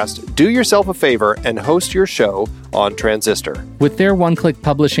podcast, do yourself a favor and host your show on Transistor. With their one-click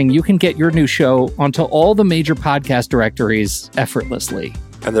publishing, you can get your new show onto all the major podcast directories effortlessly.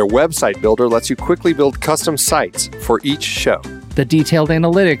 And their website builder lets you quickly build custom sites for each show. The detailed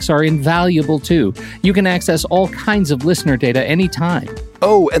analytics are invaluable too. You can access all kinds of listener data anytime.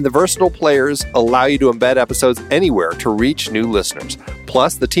 Oh, and the versatile players allow you to embed episodes anywhere to reach new listeners.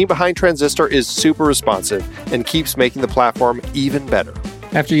 Plus, the team behind Transistor is super responsive and keeps making the platform even better.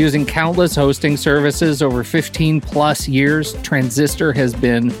 After using countless hosting services over 15 plus years, Transistor has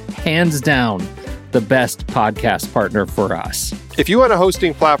been, hands down, the best podcast partner for us. If you want a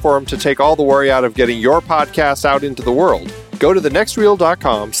hosting platform to take all the worry out of getting your podcast out into the world, go to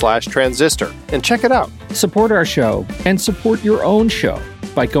thenextreel.com/transistor and check it out. Support our show and support your own show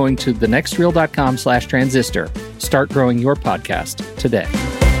by going to thenextreel.com/transistor. Start growing your podcast today.